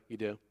 whatever you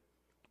do.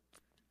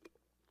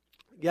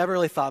 You haven't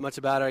really thought much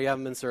about her. You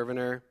haven't been serving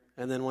her.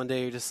 And then one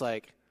day you're just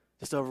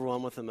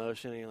overwhelmed with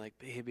emotion. And you're like,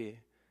 baby,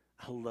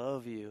 I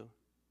love you,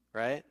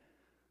 right?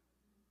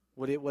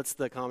 What's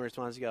the common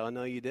response? You go, oh,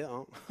 no, you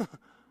don't.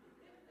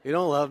 You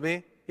don't love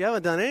me. You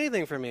haven't done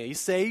anything for me. You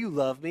say you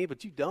love me,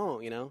 but you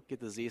don't, get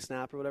the Z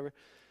snap or whatever.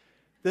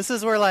 This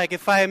is where,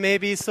 if I may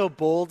be so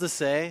bold to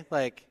say,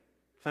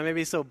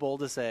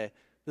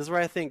 this is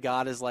where I think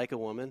God is like a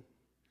woman,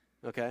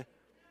 okay?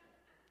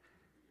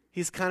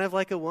 He's kind of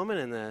like a woman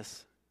in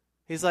this.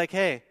 He's like,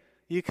 hey,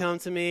 you come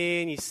to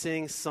me and you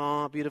sing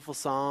beautiful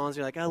songs.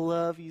 You're like, I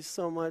love you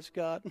so much,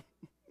 God.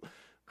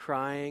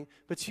 Crying.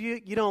 But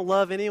you don't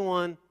love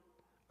anyone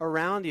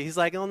around you. He's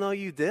like, oh, no,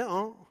 you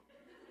don't.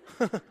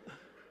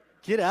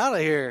 Get out of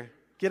here.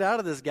 Get out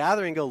of this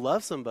gathering. Go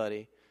love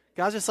somebody.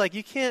 God's just like,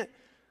 you can't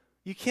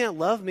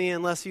love me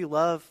unless you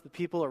love the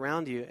people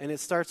around you. And it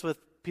starts with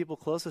people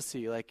closest to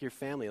you, like your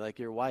family, like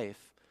your wife,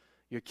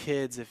 your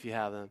kids if you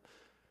have them.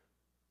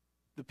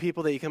 The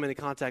people that you come into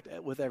contact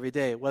with every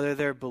day, whether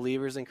they're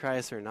believers in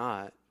Christ or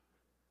not.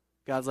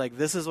 God's like,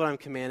 this is what I'm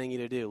commanding you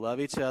to do. Love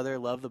each other,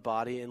 love the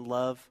body, and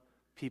love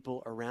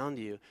people around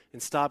you.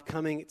 And stop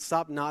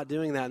not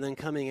doing that and then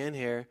coming in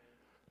here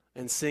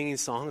and singing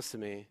songs to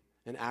me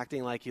and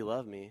acting like you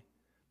love me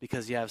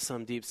because you have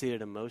some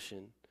deep-seated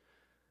emotion.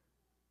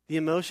 The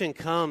emotion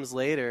comes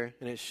later,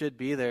 and it should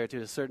be there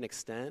to a certain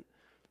extent,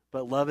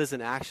 but love is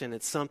an action.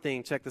 It's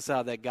something, check this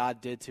out, that God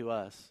did to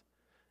us.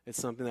 It's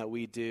something that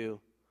we do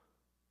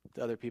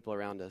to other people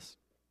around us.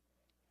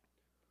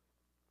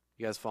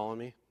 You guys following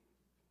me?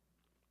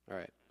 All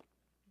right.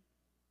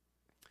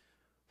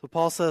 So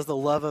Paul says the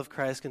love of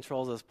Christ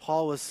controls us.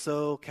 Paul was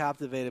so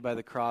captivated by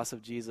the cross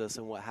of Jesus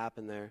and what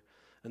happened there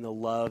and the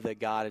love that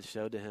God had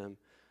showed to him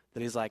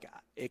that he's like,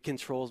 it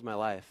controls my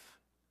life.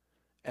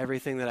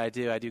 Everything that I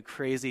do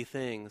crazy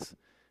things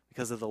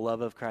because of the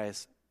love of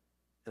Christ,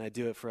 and I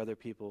do it for other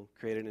people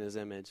created in his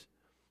image,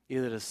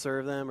 either to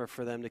serve them or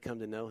for them to come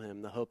to know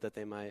him, the hope that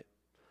they might.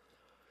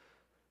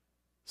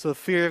 So the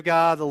fear of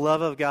God, the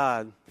love of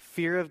God,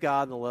 fear of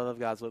God and the love of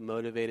God is what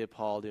motivated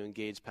Paul to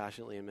engage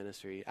passionately in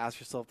ministry. Ask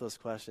yourself those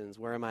questions.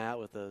 Where am I at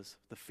with those?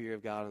 The fear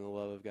of God and the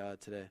love of God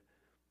today.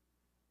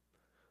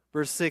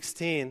 Verse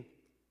 16,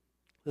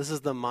 this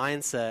is the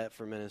mindset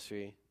for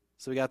ministry.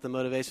 So we got the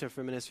motivation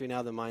for ministry,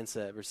 now the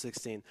mindset. Verse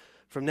 16,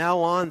 from now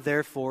on,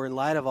 therefore, in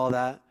light of all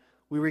that,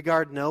 we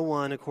regard no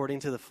one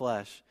according to the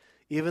flesh.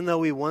 Even though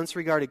we once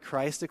regarded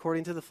Christ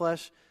according to the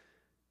flesh,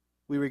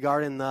 we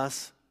regard him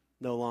thus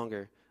no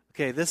longer.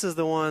 Okay, this is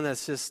the one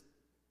that's just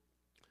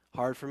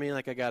hard for me,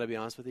 I got to be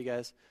honest with you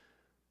guys.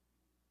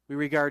 We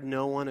regard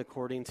no one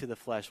according to the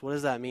flesh. What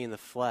does that mean, the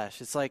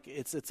flesh? It's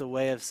it's a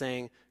way of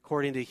saying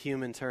according to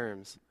human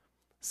terms.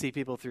 See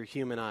people through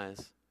human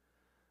eyes,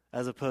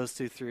 as opposed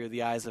to through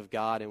the eyes of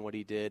God and what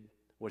he did,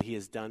 what he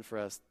has done for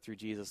us through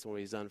Jesus and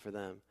what he's done for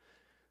them.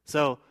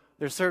 So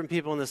there's certain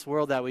people in this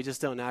world that we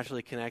just don't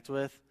naturally connect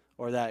with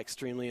or that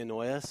extremely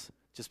annoy us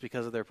just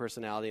because of their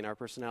personality and our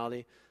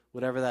personality,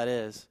 whatever that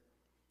is.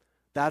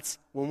 That's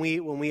when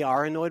we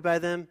are annoyed by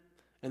them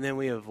and then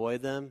we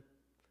avoid them,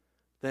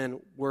 then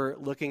we're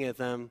looking at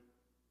them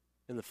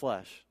in the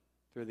flesh,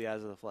 through the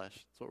eyes of the flesh.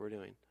 That's what we're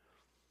doing.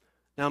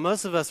 Now,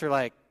 most of us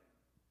are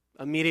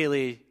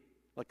immediately,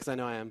 because I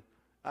know I am,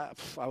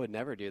 I would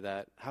never do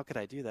that. How could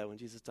I do that when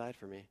Jesus died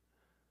for me?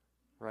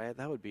 Right?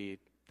 That would be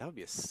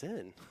a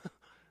sin.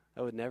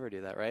 I would never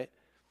do that, right?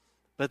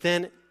 But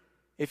then,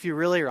 if you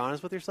really are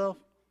honest with yourself,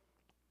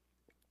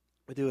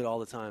 I do it all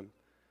the time.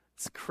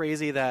 It's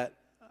crazy that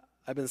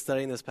I've been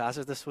studying this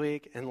passage this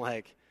week, and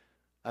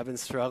I've been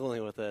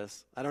struggling with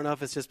this. I don't know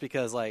if it's just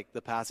because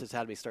the passage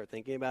had me start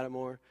thinking about it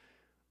more,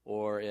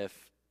 or if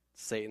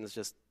Satan's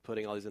just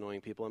putting all these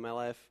annoying people in my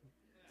life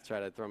to try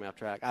to throw me off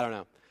track. I don't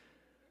know.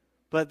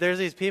 But there's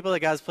these people that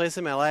God's placed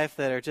in my life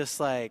that are just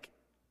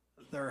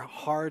they're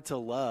hard to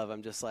love.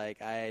 I'm just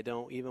I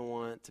don't even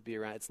want to be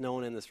around. It's no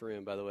one in this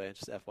room, by the way,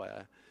 just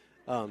FYI.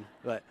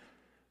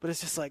 But it's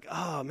just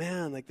oh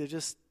man,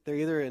 they're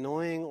either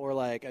annoying or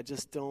I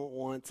just don't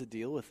want to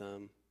deal with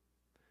them.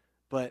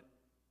 But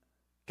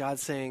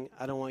God's saying,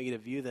 I don't want you to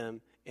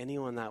view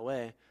anyone that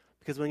way,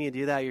 because when you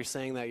do that, you're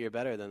saying that you're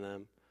better than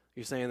them.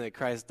 You're saying that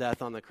Christ's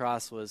death on the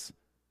cross was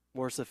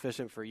more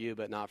sufficient for you,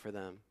 but not for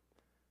them.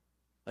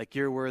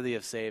 You're worthy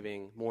of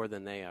saving more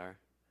than they are.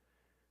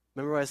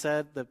 Remember what I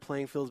said? The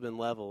playing field's been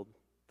leveled.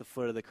 The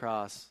foot of the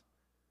cross.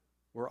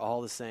 We're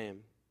all the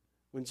same.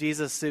 When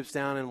Jesus stoops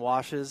down and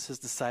washes his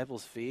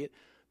disciples' feet,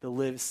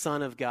 the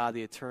Son of God,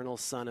 the eternal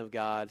Son of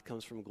God,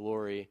 comes from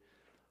glory,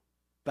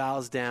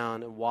 bows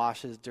down and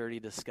washes dirty,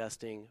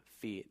 disgusting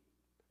feet.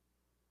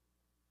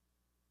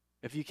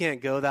 If you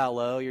can't go that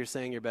low, you're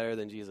saying you're better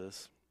than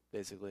Jesus,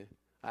 basically.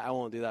 I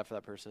won't do that for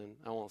that person.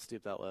 I won't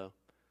stoop that low.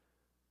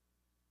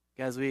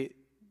 Guys,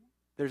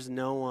 there's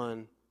no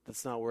one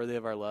that's not worthy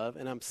of our love.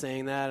 And I'm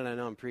saying that, and I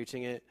know I'm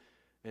preaching it,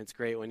 and it's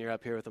great when you're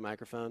up here with a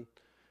microphone,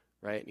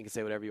 right? And you can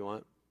say whatever you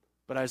want.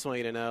 But I just want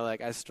you to know,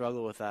 I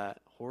struggle with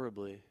that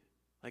horribly.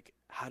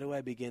 How do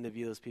I begin to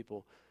view those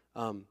people?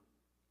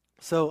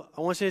 So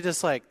I want you to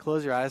just,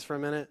 close your eyes for a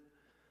minute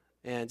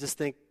and just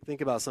think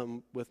about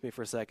something with me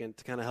for a second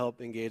to kind of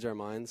help engage our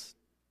minds.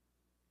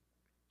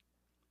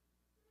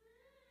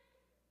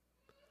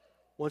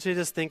 I want you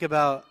to just think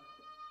about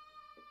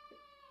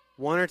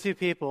one or two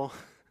people,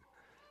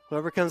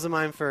 whoever comes to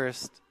mind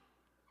first,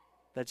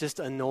 that just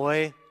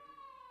annoy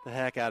the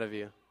heck out of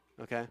you,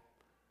 okay?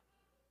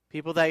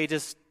 People that you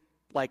just,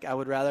 like, I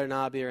would rather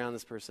not be around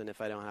this person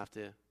if I don't have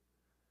to.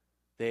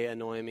 They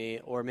annoy me,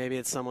 or maybe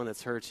it's someone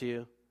that's hurt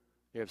you.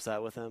 You're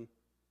upset with them.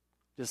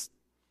 Just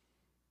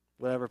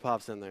whatever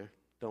pops in there.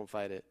 Don't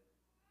fight it.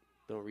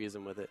 Don't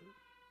reason with it.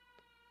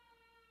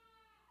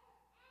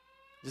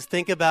 Just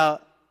think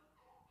about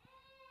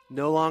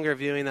no longer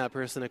viewing that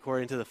person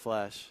according to the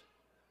flesh.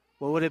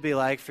 What would it be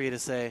like for you to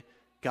say,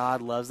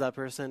 God loves that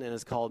person and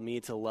has called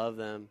me to love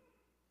them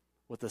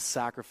with a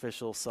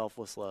sacrificial,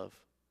 selfless love?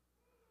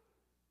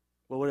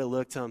 What would it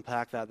look to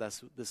unpack that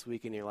this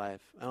week in your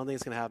life? I don't think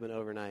it's going to happen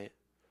overnight.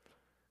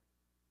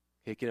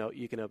 You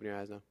can open your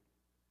eyes now.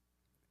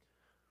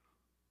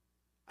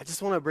 I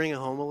just want to bring it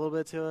home a little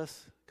bit to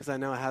us, because I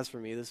know it has for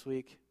me this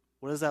week.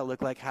 What does that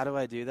look like? How do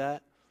I do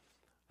that?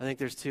 I think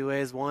there's two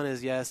ways. One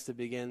is, yes, to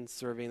begin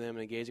serving them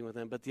and engaging with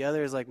them. But the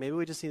other is, like, maybe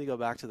we just need to go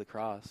back to the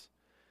cross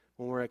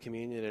when we're at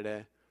communion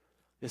today.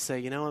 Just say,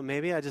 you know what,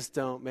 maybe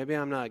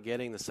I'm not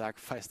getting the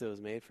sacrifice that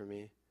was made for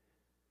me.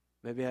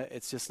 Maybe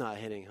it's just not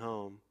hitting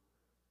home.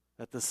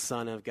 That the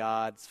Son of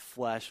God's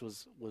flesh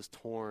was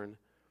torn,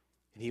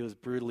 and he was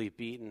brutally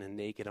beaten and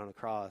naked on a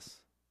cross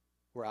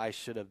where I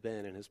should have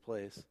been in his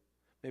place.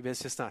 Maybe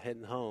it's just not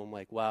hitting home,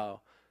 like,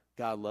 wow,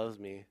 God loves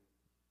me.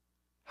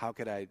 How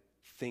could I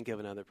think of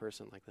another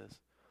person like this?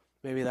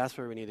 Maybe that's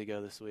where we need to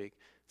go this week,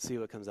 see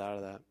what comes out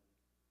of that.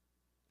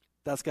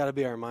 That's got to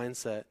be our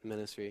mindset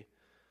ministry.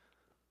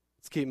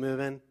 Let's keep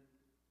moving.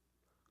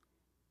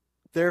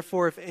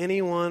 Therefore, if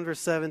anyone, verse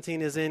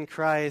 17, is in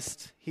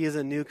Christ, he is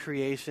a new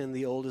creation.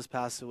 The old has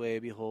passed away.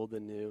 Behold,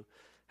 the new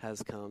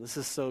has come. This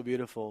is so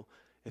beautiful.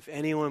 If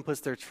anyone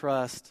puts their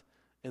trust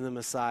in the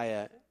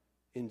Messiah,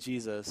 in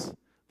Jesus,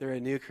 they're a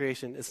new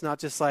creation. It's not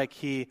just like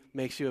he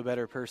makes you a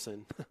better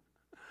person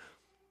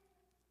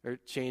or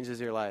changes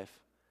your life.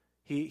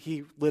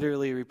 He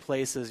literally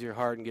replaces your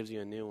heart and gives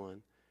you a new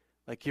one.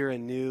 Like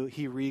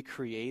he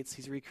recreates.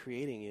 He's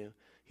recreating you.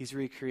 He's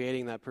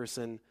recreating that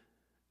person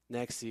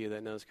next to you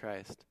that knows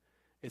Christ.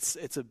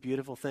 It's a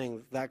beautiful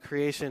thing. That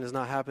creation is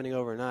not happening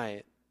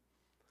overnight,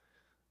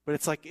 but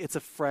it's a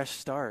fresh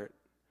start.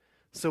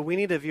 So we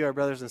need to view our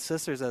brothers and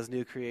sisters as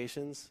new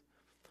creations,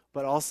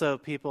 but also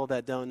people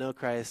that don't know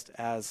Christ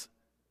as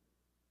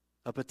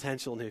a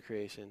potential new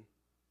creation.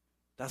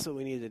 That's what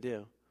we need to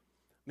do.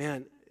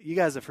 Man, you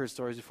guys have heard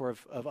stories before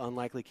of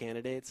unlikely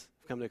candidates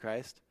who've come to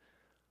Christ.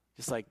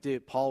 Just like,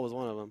 dude, Paul was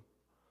one of them,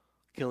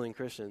 killing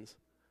Christians.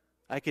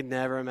 I could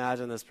never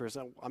imagine this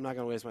person. I'm not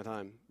going to waste my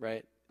time,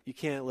 right? You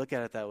can't look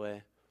at it that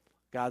way.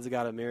 God's a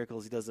God of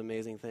miracles. He does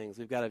amazing things.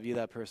 We've got to view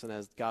that person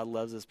as God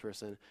loves this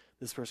person.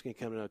 This person can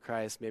come to know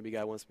Christ. Maybe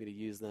God wants me to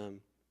use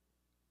them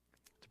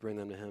to bring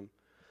them to him.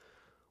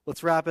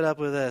 Let's wrap it up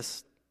with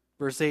this.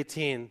 Verse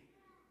 18.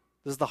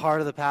 This is the heart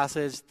of the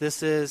passage.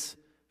 This is,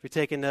 if you're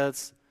taking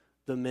notes,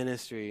 the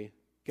ministry.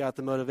 Got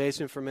the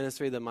motivation for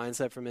ministry, the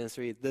mindset for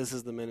ministry. This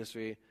is the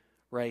ministry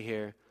right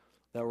here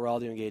that we're all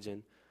to engage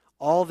in.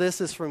 All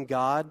this is from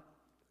God,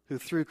 who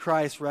through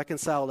Christ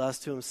reconciled us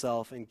to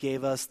himself and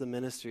gave us the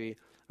ministry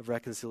of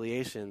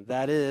reconciliation.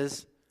 That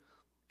is,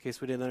 in case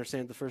we didn't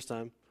understand it the first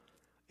time,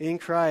 in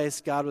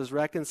Christ, God was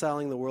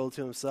reconciling the world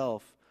to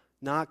himself,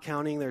 not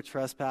counting their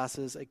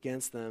trespasses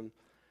against them,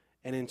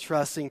 and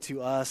entrusting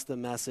to us the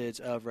message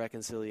of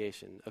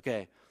reconciliation.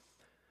 Okay,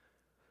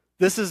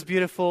 this is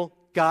beautiful.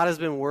 God has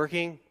been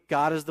working.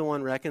 God is the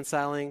one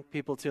reconciling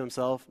people to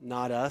himself,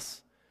 not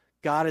us.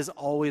 God is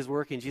always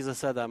working. Jesus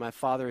said that. My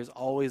Father is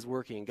always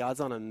working.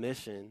 God's on a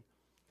mission,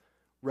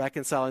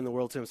 reconciling the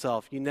world to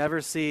himself. You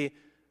never see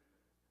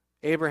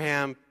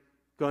Abraham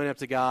going up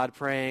to God,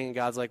 praying, and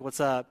God's like,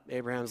 what's up?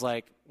 Abraham's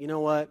like, you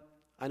know what?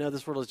 I know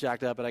this world is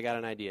jacked up, but I got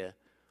an idea.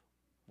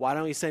 Why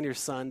don't you send your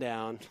son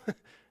down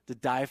to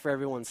die for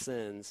everyone's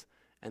sins,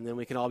 and then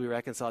we can all be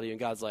reconciled to you? And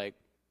God's like,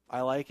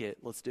 I like it.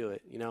 Let's do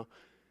it, you know?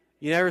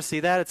 You never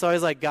see that? It's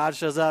always like God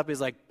shows up. He's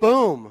like,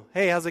 boom.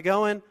 Hey, how's it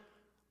going?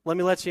 Let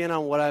me let you in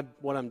on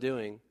what I'm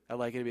doing. I'd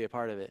like you to be a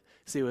part of it.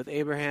 See, with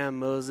Abraham,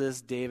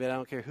 Moses, David, I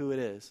don't care who it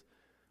is,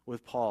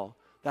 with Paul,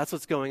 that's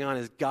what's going on,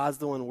 is God's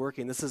the one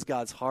working. This is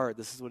God's heart.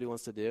 This is what he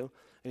wants to do,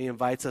 and he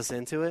invites us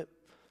into it.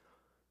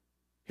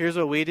 Here's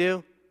what we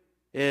do,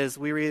 is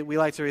we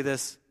like to read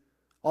this.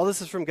 All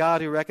this is from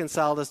God, who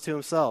reconciled us to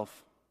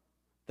himself.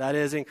 That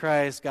is, in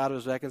Christ, God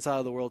was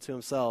reconciled the world to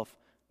himself,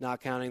 not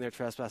counting their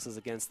trespasses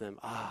against them.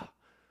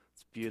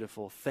 It's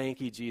beautiful.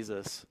 Thank you,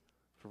 Jesus,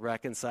 for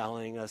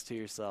reconciling us to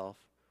yourself.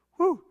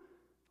 Whew.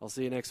 I'll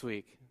see you next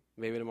week.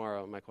 Maybe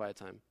tomorrow in my quiet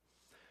time.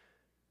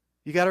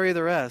 You got to read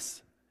the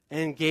rest.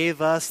 And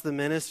gave us the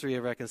ministry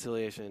of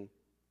reconciliation.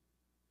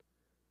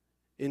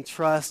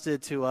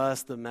 Entrusted to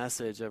us the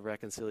message of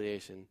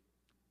reconciliation.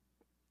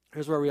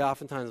 Here's where we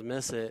oftentimes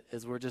miss it,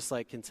 is we're just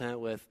like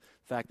content with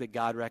the fact that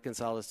God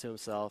reconciled us to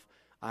himself.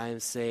 I am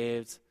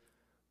saved.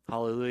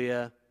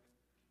 Hallelujah.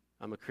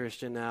 I'm a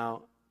Christian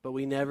now. But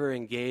we never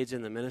engage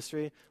in the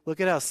ministry. Look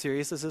at how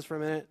serious this is for a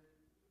minute.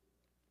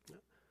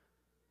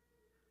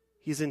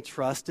 He's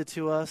entrusted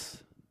to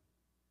us.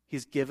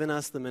 He's given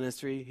us the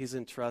ministry. He's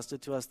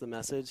entrusted to us the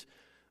message.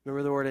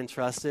 Remember the word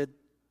entrusted?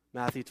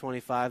 Matthew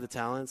 25, the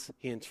talents.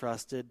 He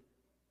entrusted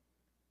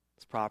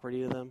his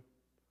property to them.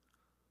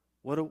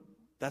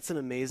 That's an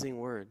amazing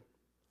word.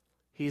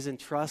 He's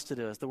entrusted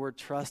to us. The word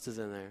trust is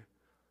in there.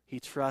 He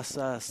trusts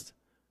us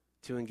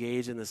to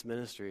engage in this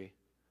ministry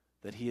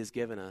that he has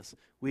given us.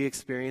 We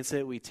experience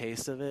it, we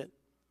taste of it,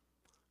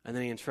 and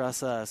then he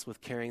entrusts us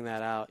with carrying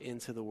that out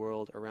into the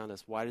world around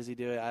us. Why does he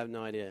do it? I have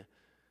no idea.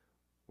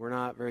 We're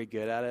not very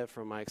good at it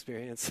from my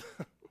experience.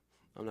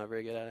 I'm not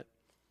very good at it.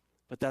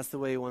 But that's the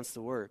way he wants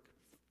to work.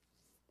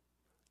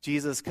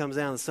 Jesus comes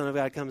down, the Son of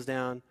God comes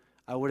down.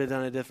 I would have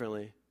done it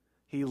differently.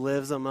 He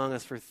lives among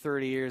us for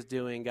 30 years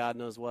doing God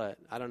knows what.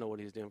 I don't know what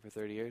he's doing for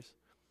 30 years.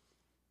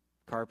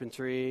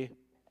 Carpentry,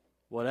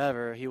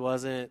 whatever. He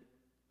wasn't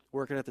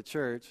working at the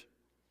church.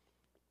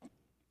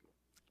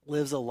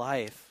 Lives a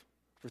life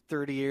for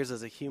 30 years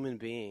as a human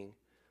being,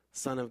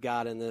 Son of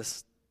God in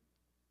this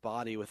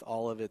body with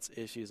all of its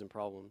issues and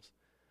problems.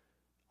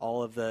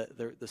 All of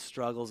the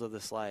struggles of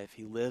this life.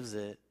 He lives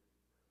it.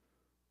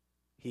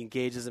 He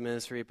engages in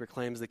ministry, he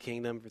proclaims the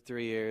kingdom for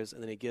 3 years,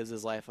 and then he gives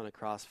his life on a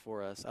cross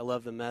for us. I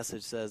love the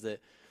message says that,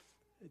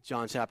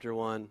 John chapter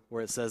 1,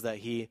 where it says that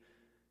he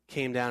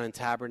came down and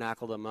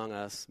tabernacled among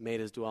us, made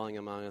his dwelling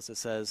among us. It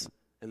says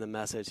in the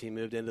message, he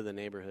moved into the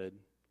neighborhood.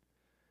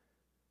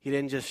 He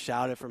didn't just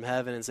shout it from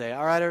heaven and say,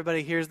 all right,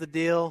 everybody, here's the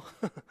deal.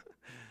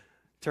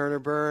 Turn or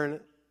burn.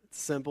 It's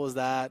simple as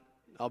that.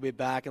 I'll be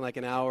back in like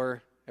an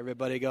hour.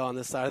 Everybody go on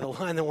this side of the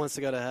line that wants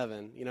to go to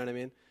heaven. You know what I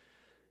mean?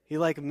 He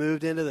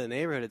moved into the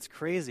neighborhood. It's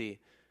crazy.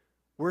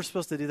 We're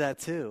supposed to do that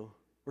too.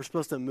 We're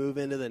supposed to move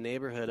into the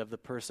neighborhood of the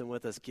person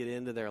with us, get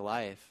into their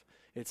life.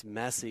 It's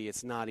messy.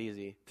 It's not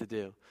easy to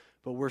do.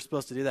 But we're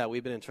supposed to do that.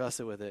 We've been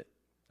entrusted with it.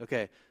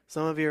 Okay,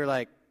 some of you are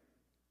like,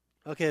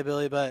 okay,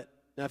 Billy, but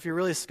now if you're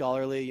really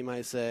scholarly, you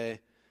might say,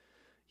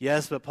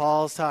 yes, but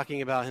Paul's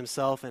talking about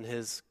himself and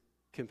his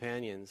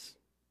companions,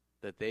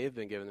 that they've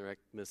been given the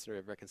ministry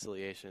of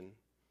reconciliation,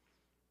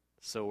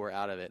 so we're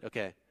out of it.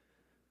 Okay.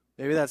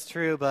 Maybe that's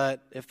true,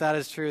 but if that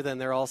is true, then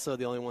they're also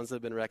the only ones that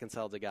have been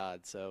reconciled to God,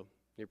 so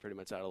you're pretty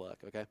much out of luck,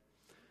 okay?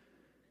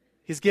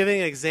 He's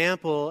giving an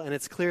example, and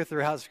it's clear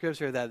throughout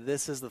Scripture that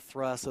this is the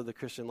thrust of the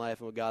Christian life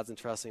and what God's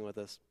entrusting with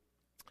us.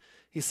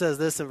 He says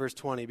this in verse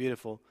 20,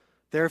 beautiful.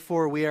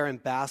 Therefore, we are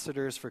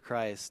ambassadors for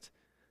Christ,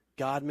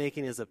 God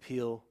making his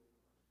appeal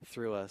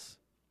through us.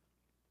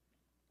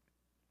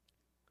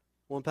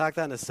 We'll unpack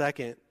that in a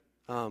second.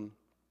 But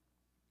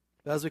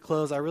as we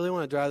close, I really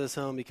want to drive this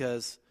home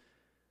because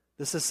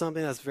this is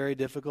something that's very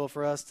difficult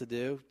for us to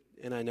do,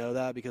 and I know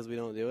that because we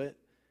don't do it.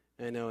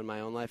 And I know in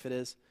my own life it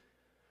is.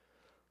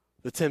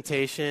 The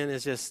temptation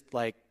is just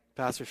like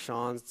Pastor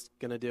Sean's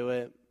going to do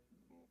it,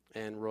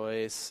 and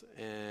Royce,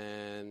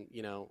 and,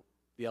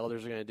 the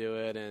elders are going to do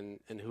it,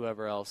 and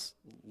whoever else,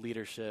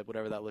 leadership,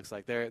 whatever that looks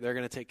like. They're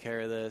going to take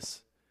care of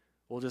this.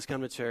 We'll just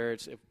come to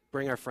church,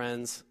 bring our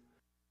friends,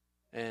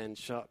 and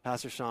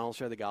Pastor Sean will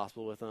share the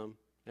gospel with them.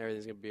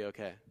 Everything's going to be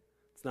okay.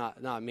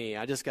 It's not me.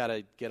 I just got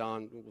to get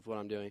on with what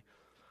I'm doing.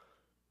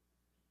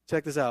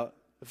 Check this out.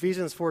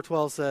 Ephesians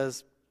 4:12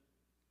 says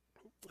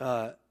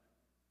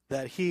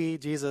that he,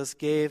 Jesus,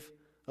 gave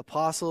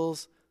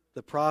apostles,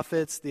 the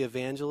prophets, the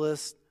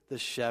evangelists, the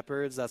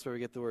shepherds, that's where we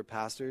get the word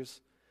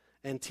pastors,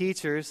 and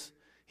teachers.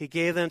 He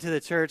gave them to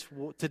the church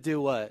to do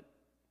what?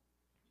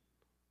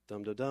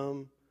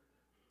 Dum-dum-dum.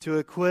 To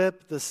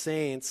equip the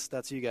saints,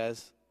 that's you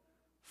guys,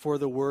 for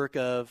the work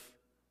of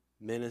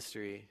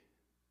ministry.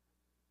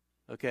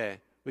 Okay.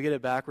 We get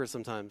it backwards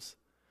sometimes.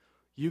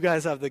 You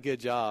guys have the good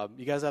job.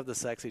 You guys have the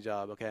sexy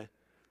job, okay?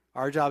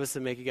 Our job is to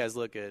make you guys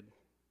look good.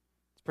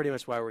 It's pretty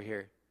much why we're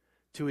here.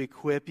 To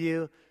equip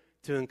you,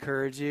 to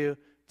encourage you,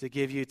 to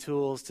give you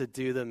tools to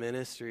do the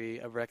ministry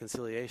of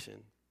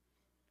reconciliation.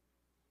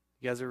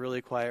 You guys are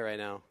really quiet right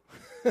now.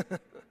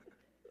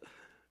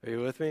 Are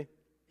you with me?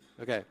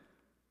 Okay.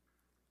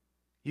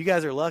 You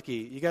guys are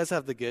lucky. You guys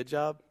have the good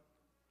job.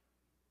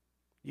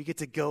 You get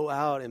to go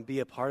out and be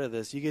a part of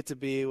this. You get to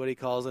be what he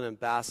calls an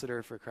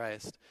ambassador for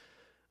Christ.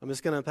 I'm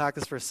just going to unpack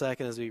this for a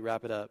second as we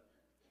wrap it up.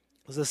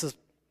 Because this is,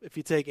 if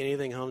you take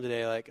anything home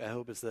today, I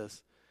hope it's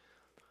this.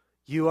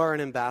 You are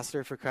an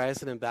ambassador for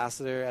Christ. An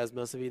ambassador, as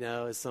most of you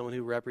know, is someone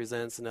who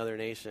represents another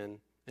nation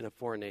in a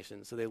foreign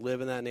nation. So they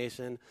live in that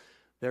nation.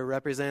 They're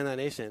representing that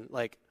nation.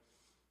 Like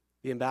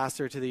the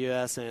ambassador to the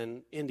U.S.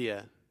 and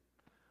India.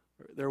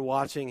 They're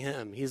watching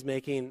him. He's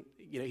making,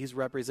 he's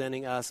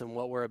representing us and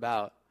what we're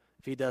about.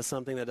 If he does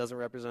something that doesn't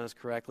represent us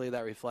correctly,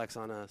 that reflects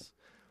on us.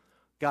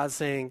 God's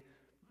saying,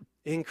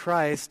 in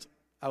Christ,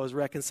 I was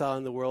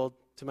reconciling the world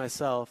to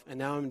myself, and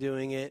now I'm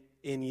doing it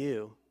in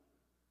you,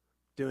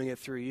 doing it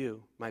through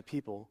you, my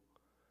people.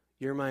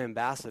 You're my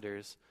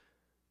ambassadors.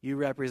 You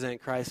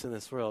represent Christ in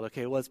this world.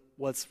 Okay,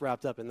 what's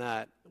wrapped up in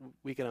that?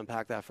 We can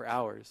unpack that for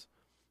hours.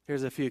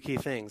 Here's a few key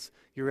things.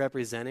 You're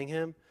representing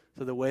him,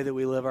 so the way that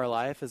we live our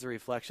life is a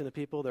reflection of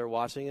people. They're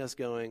watching us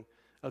going,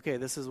 okay,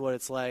 this is what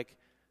it's like.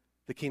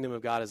 The kingdom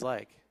of God is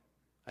like,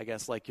 I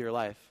guess, your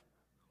life.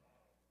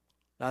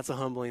 That's a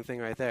humbling thing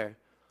right there.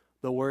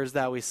 The words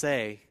that we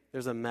say,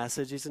 there's a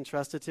message he's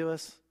entrusted to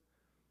us.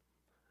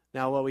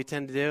 Now, what we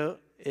tend to do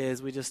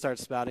is we just start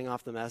spouting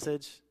off the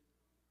message,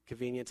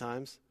 convenient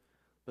times,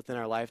 but then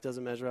our life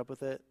doesn't measure up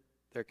with it.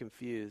 They're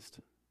confused.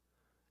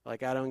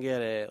 Like, I don't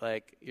get it.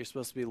 Like, you're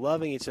supposed to be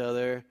loving each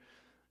other,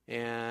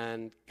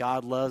 and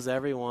God loves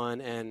everyone,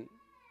 and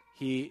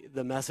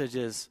the message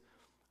is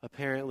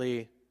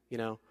apparently,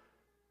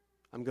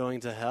 I'm going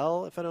to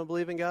hell if I don't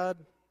believe in God,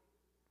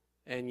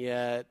 and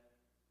yet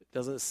it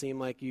doesn't seem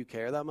like you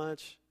care that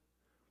much.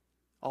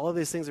 All of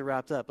these things are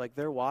wrapped up. Like,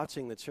 they're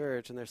watching the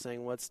church, and they're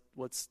saying,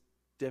 what's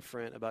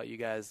different about you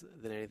guys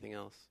than anything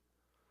else?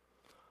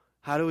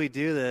 How do we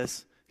do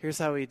this? Here's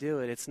how we do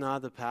it. It's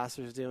not the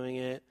pastors doing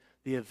it,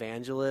 the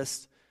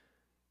evangelist.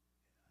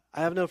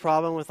 I have no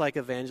problem with, like,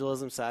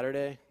 evangelism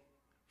Saturday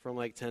from,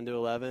 like, 10 to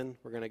 11.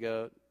 We're going to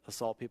go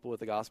assault people with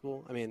the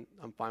gospel. I mean,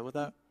 I'm fine with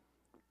that.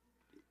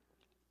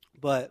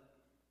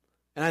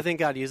 And I think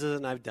God uses it,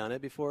 and I've done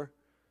it before.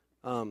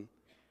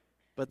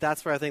 But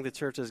that's where I think the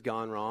church has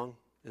gone wrong,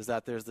 is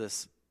that there's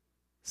this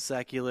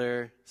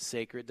secular,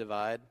 sacred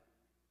divide,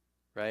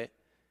 right?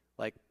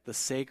 Like, the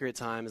sacred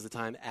time is the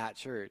time at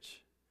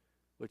church,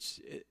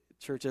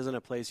 church isn't a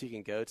place you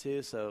can go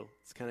to, so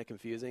it's kind of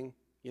confusing,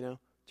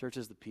 Church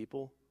is the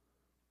people.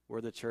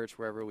 We're the church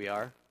wherever we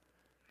are.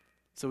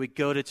 So we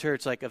go to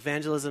church. Like,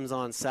 evangelism's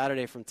on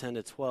Saturday from 10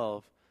 to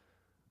 12.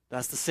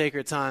 That's the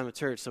sacred time of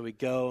church, so we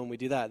go and we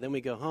do that. Then we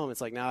go home.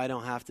 It's like, now I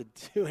don't have to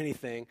do any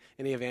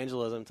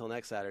evangelism until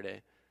next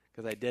Saturday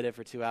because I did it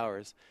for 2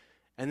 hours.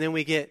 And then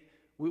we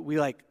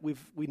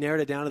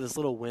narrowed it down to this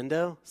little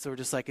window, so we're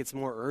just like, it's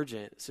more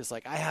urgent. It's just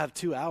like, I have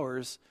 2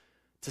 hours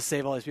to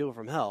save all these people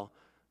from hell.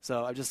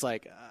 So I'm just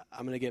like,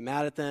 I'm going to get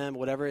mad at them,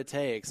 whatever it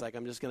takes. Like,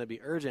 I'm just going to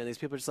be urgent. These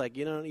people are just like,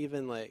 you don't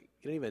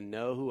even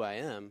know who I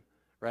am,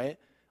 right?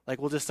 Like,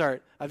 we'll just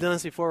start, I've done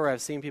this before where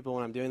I've seen people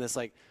when I'm doing this,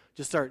 like,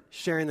 just start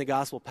sharing the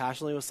gospel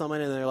passionately with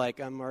someone, and they're like,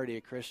 I'm already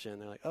a Christian.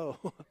 They're like, oh,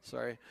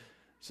 sorry.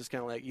 It's just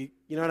kind of like, you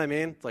know what I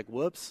mean? It's like,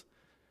 whoops.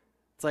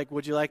 It's like,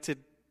 would you like to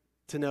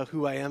know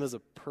who I am as a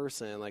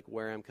person, like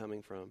where I'm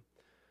coming from?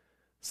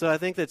 So I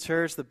think the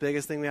church, the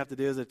biggest thing we have to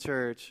do as a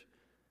church,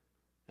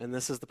 and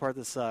this is the part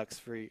that sucks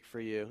for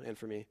you and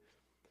for me,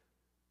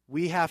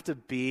 we have to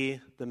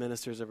be the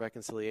ministers of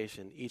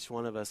reconciliation, each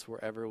one of us,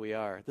 wherever we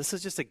are. This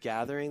is just a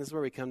gathering. This is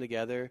where we come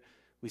together.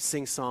 We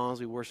sing songs.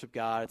 We worship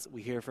God.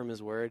 We hear from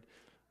his word.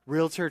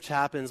 Real church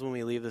happens when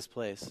we leave this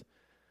place.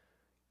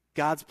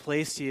 God's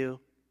placed you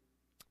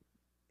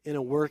in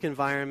a work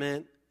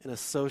environment, in a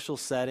social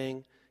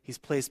setting. He's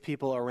placed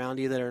people around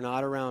you that are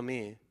not around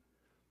me.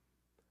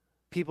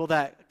 People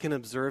that can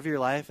observe your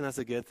life, and that's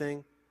a good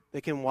thing.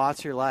 They can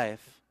watch your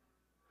life.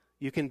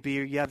 You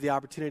have the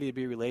opportunity to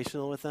be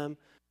relational with them,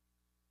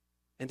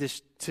 and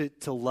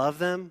to love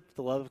them,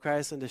 the love of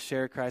Christ, and to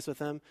share Christ with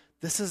them.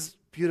 This is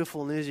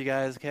beautiful news, you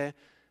guys, okay?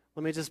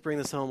 Let me just bring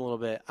this home a little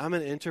bit. I'm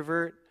an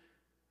introvert.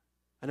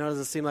 I know it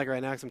doesn't seem like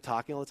right now because I'm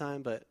talking all the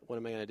time, but what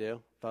am I going to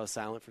do? If I was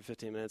silent for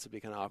 15 minutes, it'd be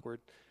kind of awkward.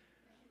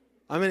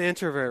 I'm an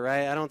introvert,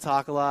 right? I don't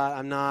talk a lot.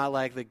 I'm not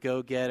like the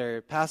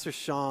go-getter. Pastor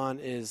Sean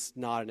is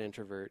not an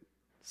introvert.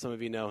 Some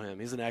of you know him.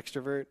 He's an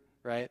extrovert,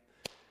 right?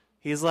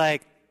 He's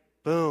like,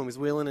 boom, he's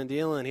wheeling and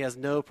dealing. He has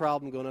no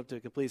problem going up to a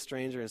complete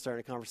stranger and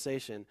starting a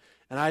conversation.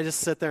 And I just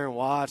sit there and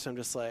watch. I'm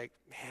just like,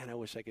 man, I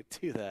wish I could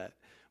do that,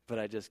 but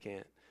I just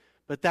can't.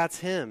 But that's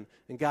him,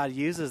 and God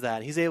uses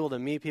that. He's able to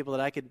meet people that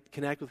I could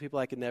connect with, people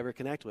I could never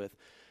connect with.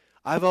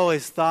 I've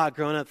always thought,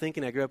 growing up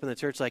thinking, I grew up in the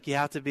church, like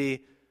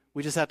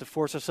we just have to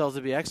force ourselves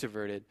to be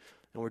extroverted.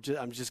 And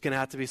I'm just going to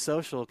have to be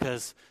social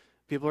because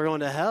people are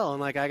going to hell,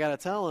 and like I got to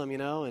tell them,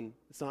 and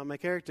it's not my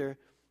character.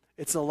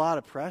 It's a lot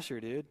of pressure,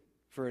 dude,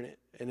 for an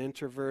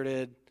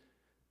introverted,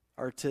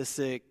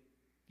 artistic,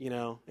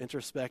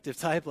 introspective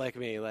type like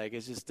me. Like,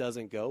 it just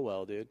doesn't go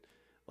well, dude.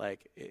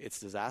 Like, it's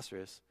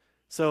disastrous.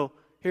 So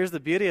here's the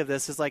beauty of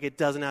this is like it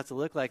doesn't have to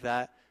look like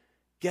that.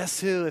 Guess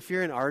who? If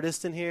you're an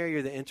artist in here,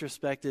 you're the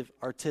introspective,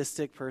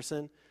 artistic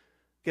person,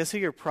 guess who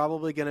you're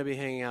probably going to be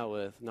hanging out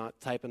with? Not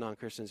type of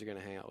non-Christians you're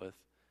going to hang out with.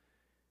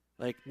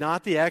 Like,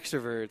 not the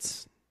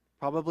extroverts,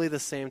 probably the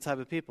same type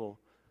of people.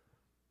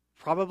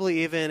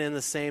 Probably even in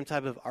the same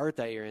type of art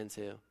that you're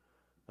into.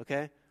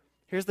 Okay?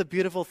 Here's the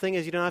beautiful thing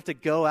is you don't have to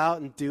go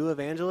out and do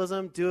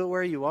evangelism. Do it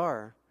where you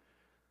are.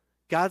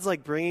 God's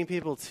like bringing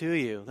people to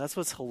you. That's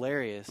what's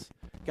hilarious.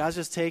 God's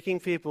just taking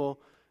people,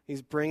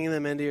 he's bringing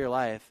them into your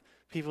life,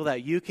 people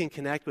that you can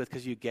connect with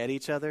because you get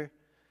each other,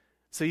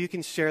 so you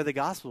can share the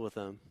gospel with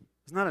them.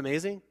 Isn't that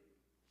amazing?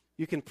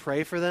 You can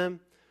pray for them.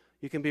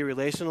 You can be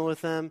relational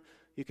with them.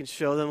 You can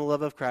show them the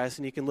love of Christ,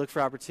 and you can look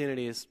for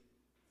opportunities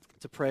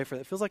to pray for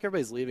them. It feels like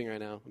everybody's leaving right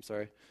now. I'm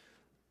sorry.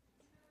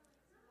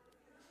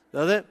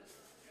 Does it?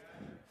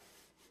 I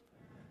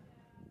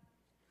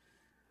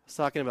was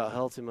talking about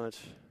hell too much.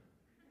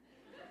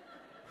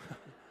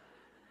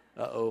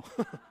 Uh-oh.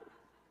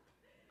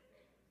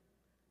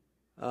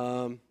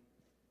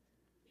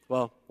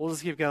 Well, we'll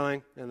just keep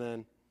going, and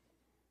then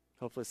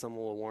hopefully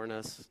someone will warn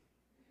us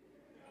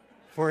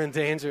if we're in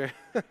danger.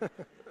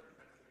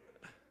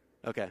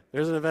 Okay,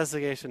 there's an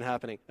investigation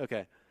happening.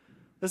 Okay,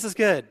 This is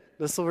good.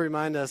 This will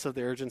remind us of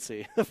the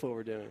urgency of what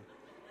we're doing.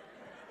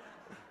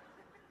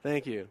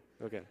 Thank you.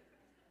 Okay.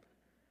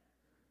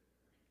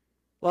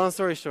 Long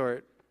story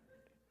short,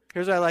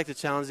 here's what I'd like to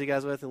challenge you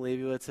guys with and leave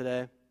you with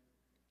today.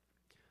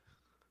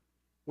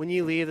 When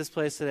you leave this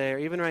place today, or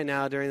even right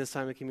now during this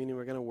time of communion,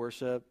 we're going to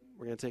worship,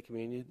 we're going to take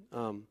communion.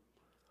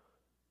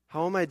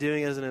 How am I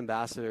doing as an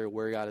ambassador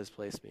where God has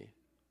placed me?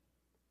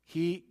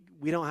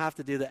 We don't have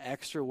to do the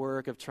extra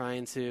work of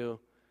trying to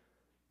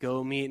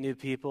go meet new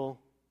people.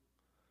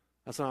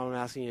 That's not what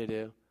I'm asking you to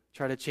do.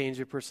 Try to change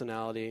your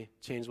personality,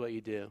 change what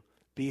you do.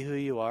 Be who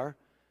you are.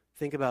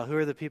 Think about who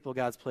are the people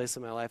God's placed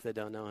in my life that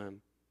don't know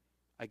him.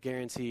 I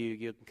guarantee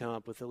you can come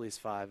up with at least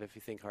 5 if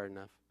you think hard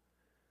enough.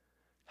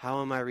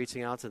 How am I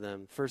reaching out to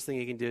them? First thing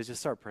you can do is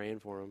just start praying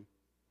for them.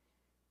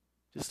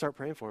 Just start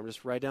praying for them.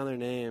 Just write down their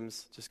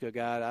names. Just go,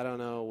 God, I don't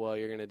know what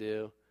you're going to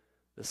do.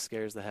 This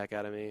scares the heck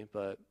out of me,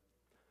 but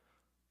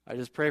I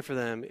just pray for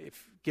them.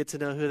 If you get to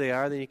know who they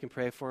are, then you can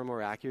pray for them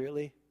more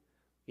accurately.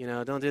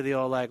 Don't do the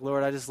old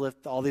Lord, I just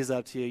lift all these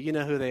up to you. You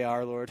know who they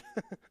are, Lord.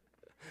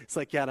 It's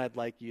like, God, I'd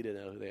like you to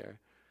know who they are.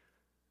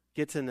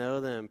 Get to know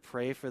them.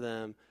 Pray for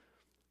them.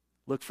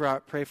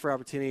 Pray for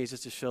opportunities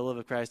just to show love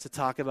of Christ, to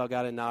talk about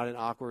God in not an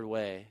awkward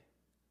way.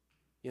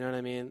 You know what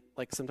I mean?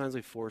 Like sometimes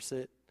we force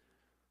it.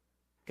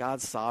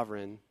 God's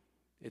sovereign.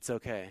 It's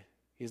okay.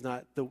 He's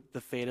not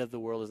the fate of the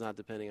world is not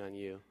depending on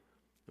you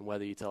and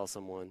whether you tell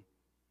someone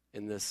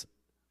in this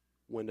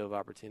window of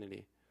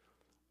opportunity.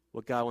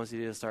 What God wants you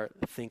to do is start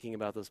thinking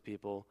about those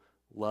people,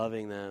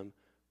 loving them,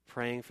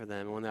 praying for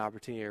them. And when the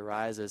opportunity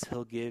arises,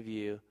 he'll give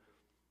you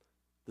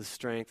the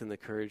strength and the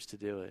courage to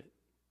do it.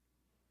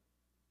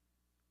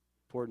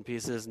 Important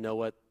piece is know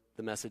what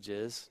the message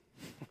is.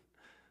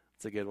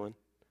 It's a good one.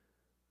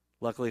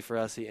 Luckily for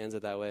us, he ends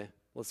it that way.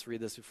 Let's read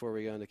this before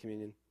we go into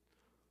communion.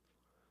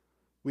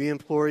 We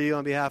implore you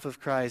on behalf of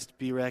Christ,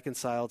 be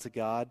reconciled to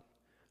God.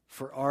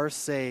 For our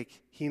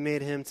sake, he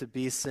made him to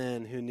be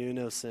sin who knew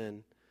no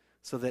sin,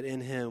 so that in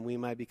him we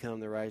might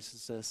become the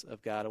righteousness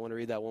of God. I want to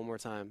read that one more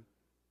time.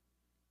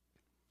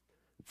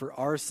 For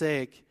our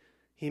sake,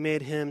 he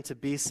made him to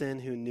be sin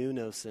who knew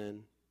no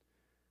sin,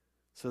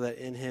 so that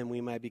in him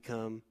we might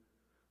become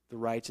the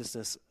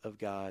righteousness of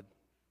God.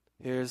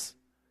 Here's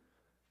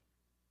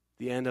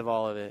the end of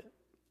all of it.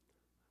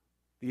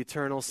 The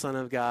eternal Son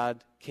of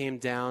God came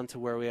down to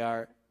where we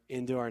are,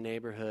 into our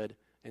neighborhood,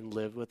 and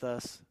lived with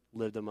us,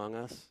 lived among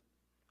us.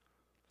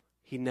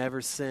 He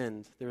never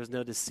sinned. There was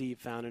no deceit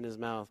found in his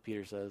mouth,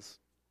 Peter says.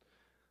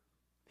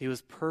 He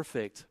was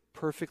perfect,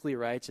 perfectly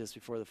righteous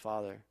before the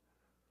Father.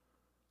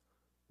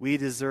 We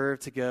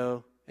deserve to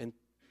go and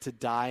to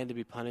die and to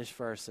be punished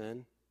for our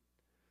sin,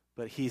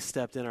 but he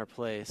stepped in our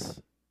place.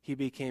 He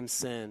became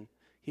sin.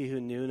 He who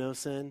knew no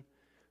sin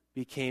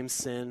became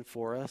sin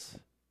for us.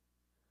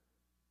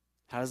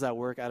 How does that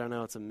work? I don't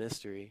know. It's a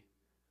mystery.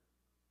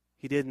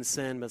 He didn't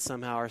sin, but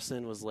somehow our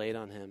sin was laid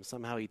on him.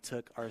 Somehow he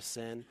took our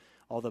sin,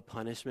 all the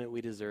punishment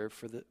we deserve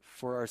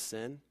for our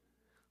sin.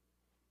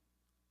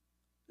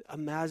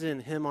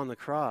 Imagine him on the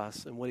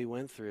cross and what he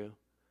went through,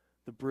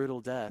 the brutal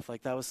death.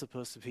 Like that was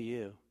supposed to be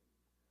you.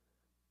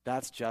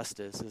 That's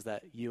justice, is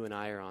that you and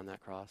I are on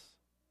that cross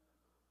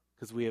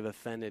because we have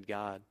offended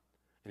God,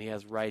 and he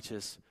has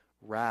righteous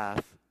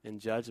wrath and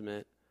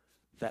judgment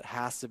that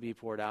has to be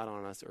poured out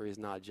on us, or he's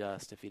not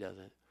just if he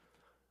doesn't.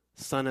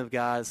 Son of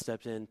God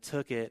stepped in,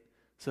 took it,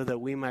 so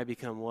that we might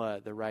become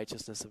what? The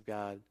righteousness of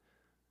God.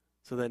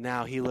 So that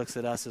now he looks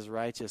at us as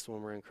righteous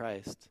when we're in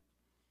Christ.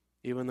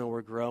 Even though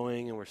we're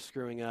growing and we're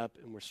screwing up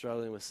and we're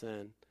struggling with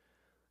sin,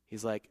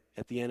 he's like,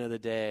 at the end of the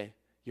day,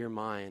 you're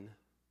mine,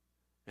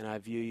 and I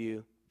view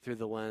you through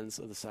the lens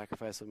of the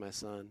sacrifice of my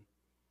Son,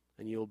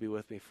 and you will be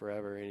with me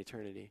forever in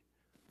eternity.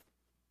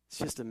 It's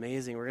just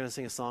amazing. We're going to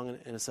sing a song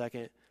in a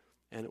second.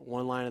 And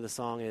one line of the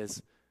song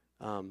is,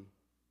 I'll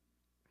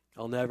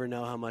never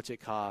know how much it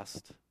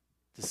cost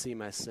to see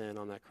my sin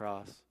on that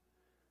cross.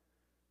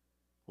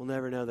 We'll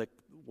never know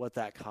what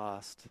that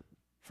cost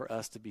for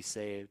us to be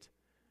saved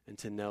and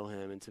to know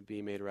him and to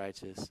be made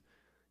righteous.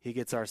 He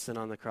gets our sin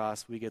on the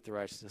cross. We get the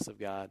righteousness of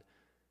God.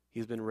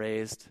 He's been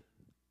raised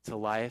to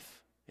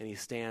life, and he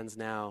stands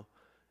now.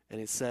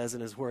 And it says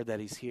in his word that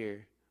he's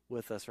here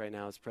with us right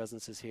now. His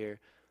presence is here.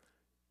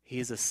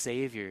 He's a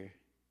Savior.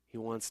 He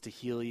wants to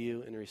heal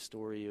you and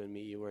restore you and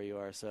meet you where you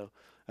are. So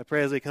I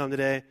pray as we come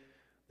today,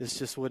 this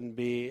just wouldn't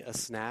be a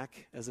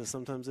snack, as it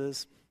sometimes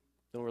is.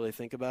 Don't really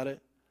think about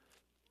it.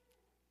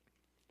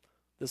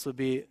 This would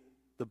be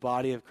the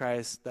body of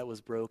Christ that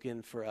was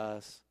broken for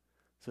us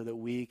so that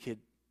we could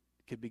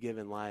be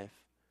given life,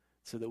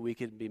 so that we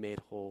could be made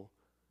whole.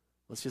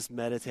 Let's just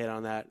meditate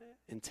on that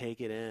and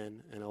take it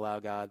in and allow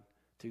God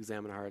to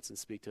examine our hearts and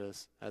speak to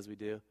us as we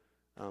do.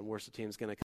 Worship team's going to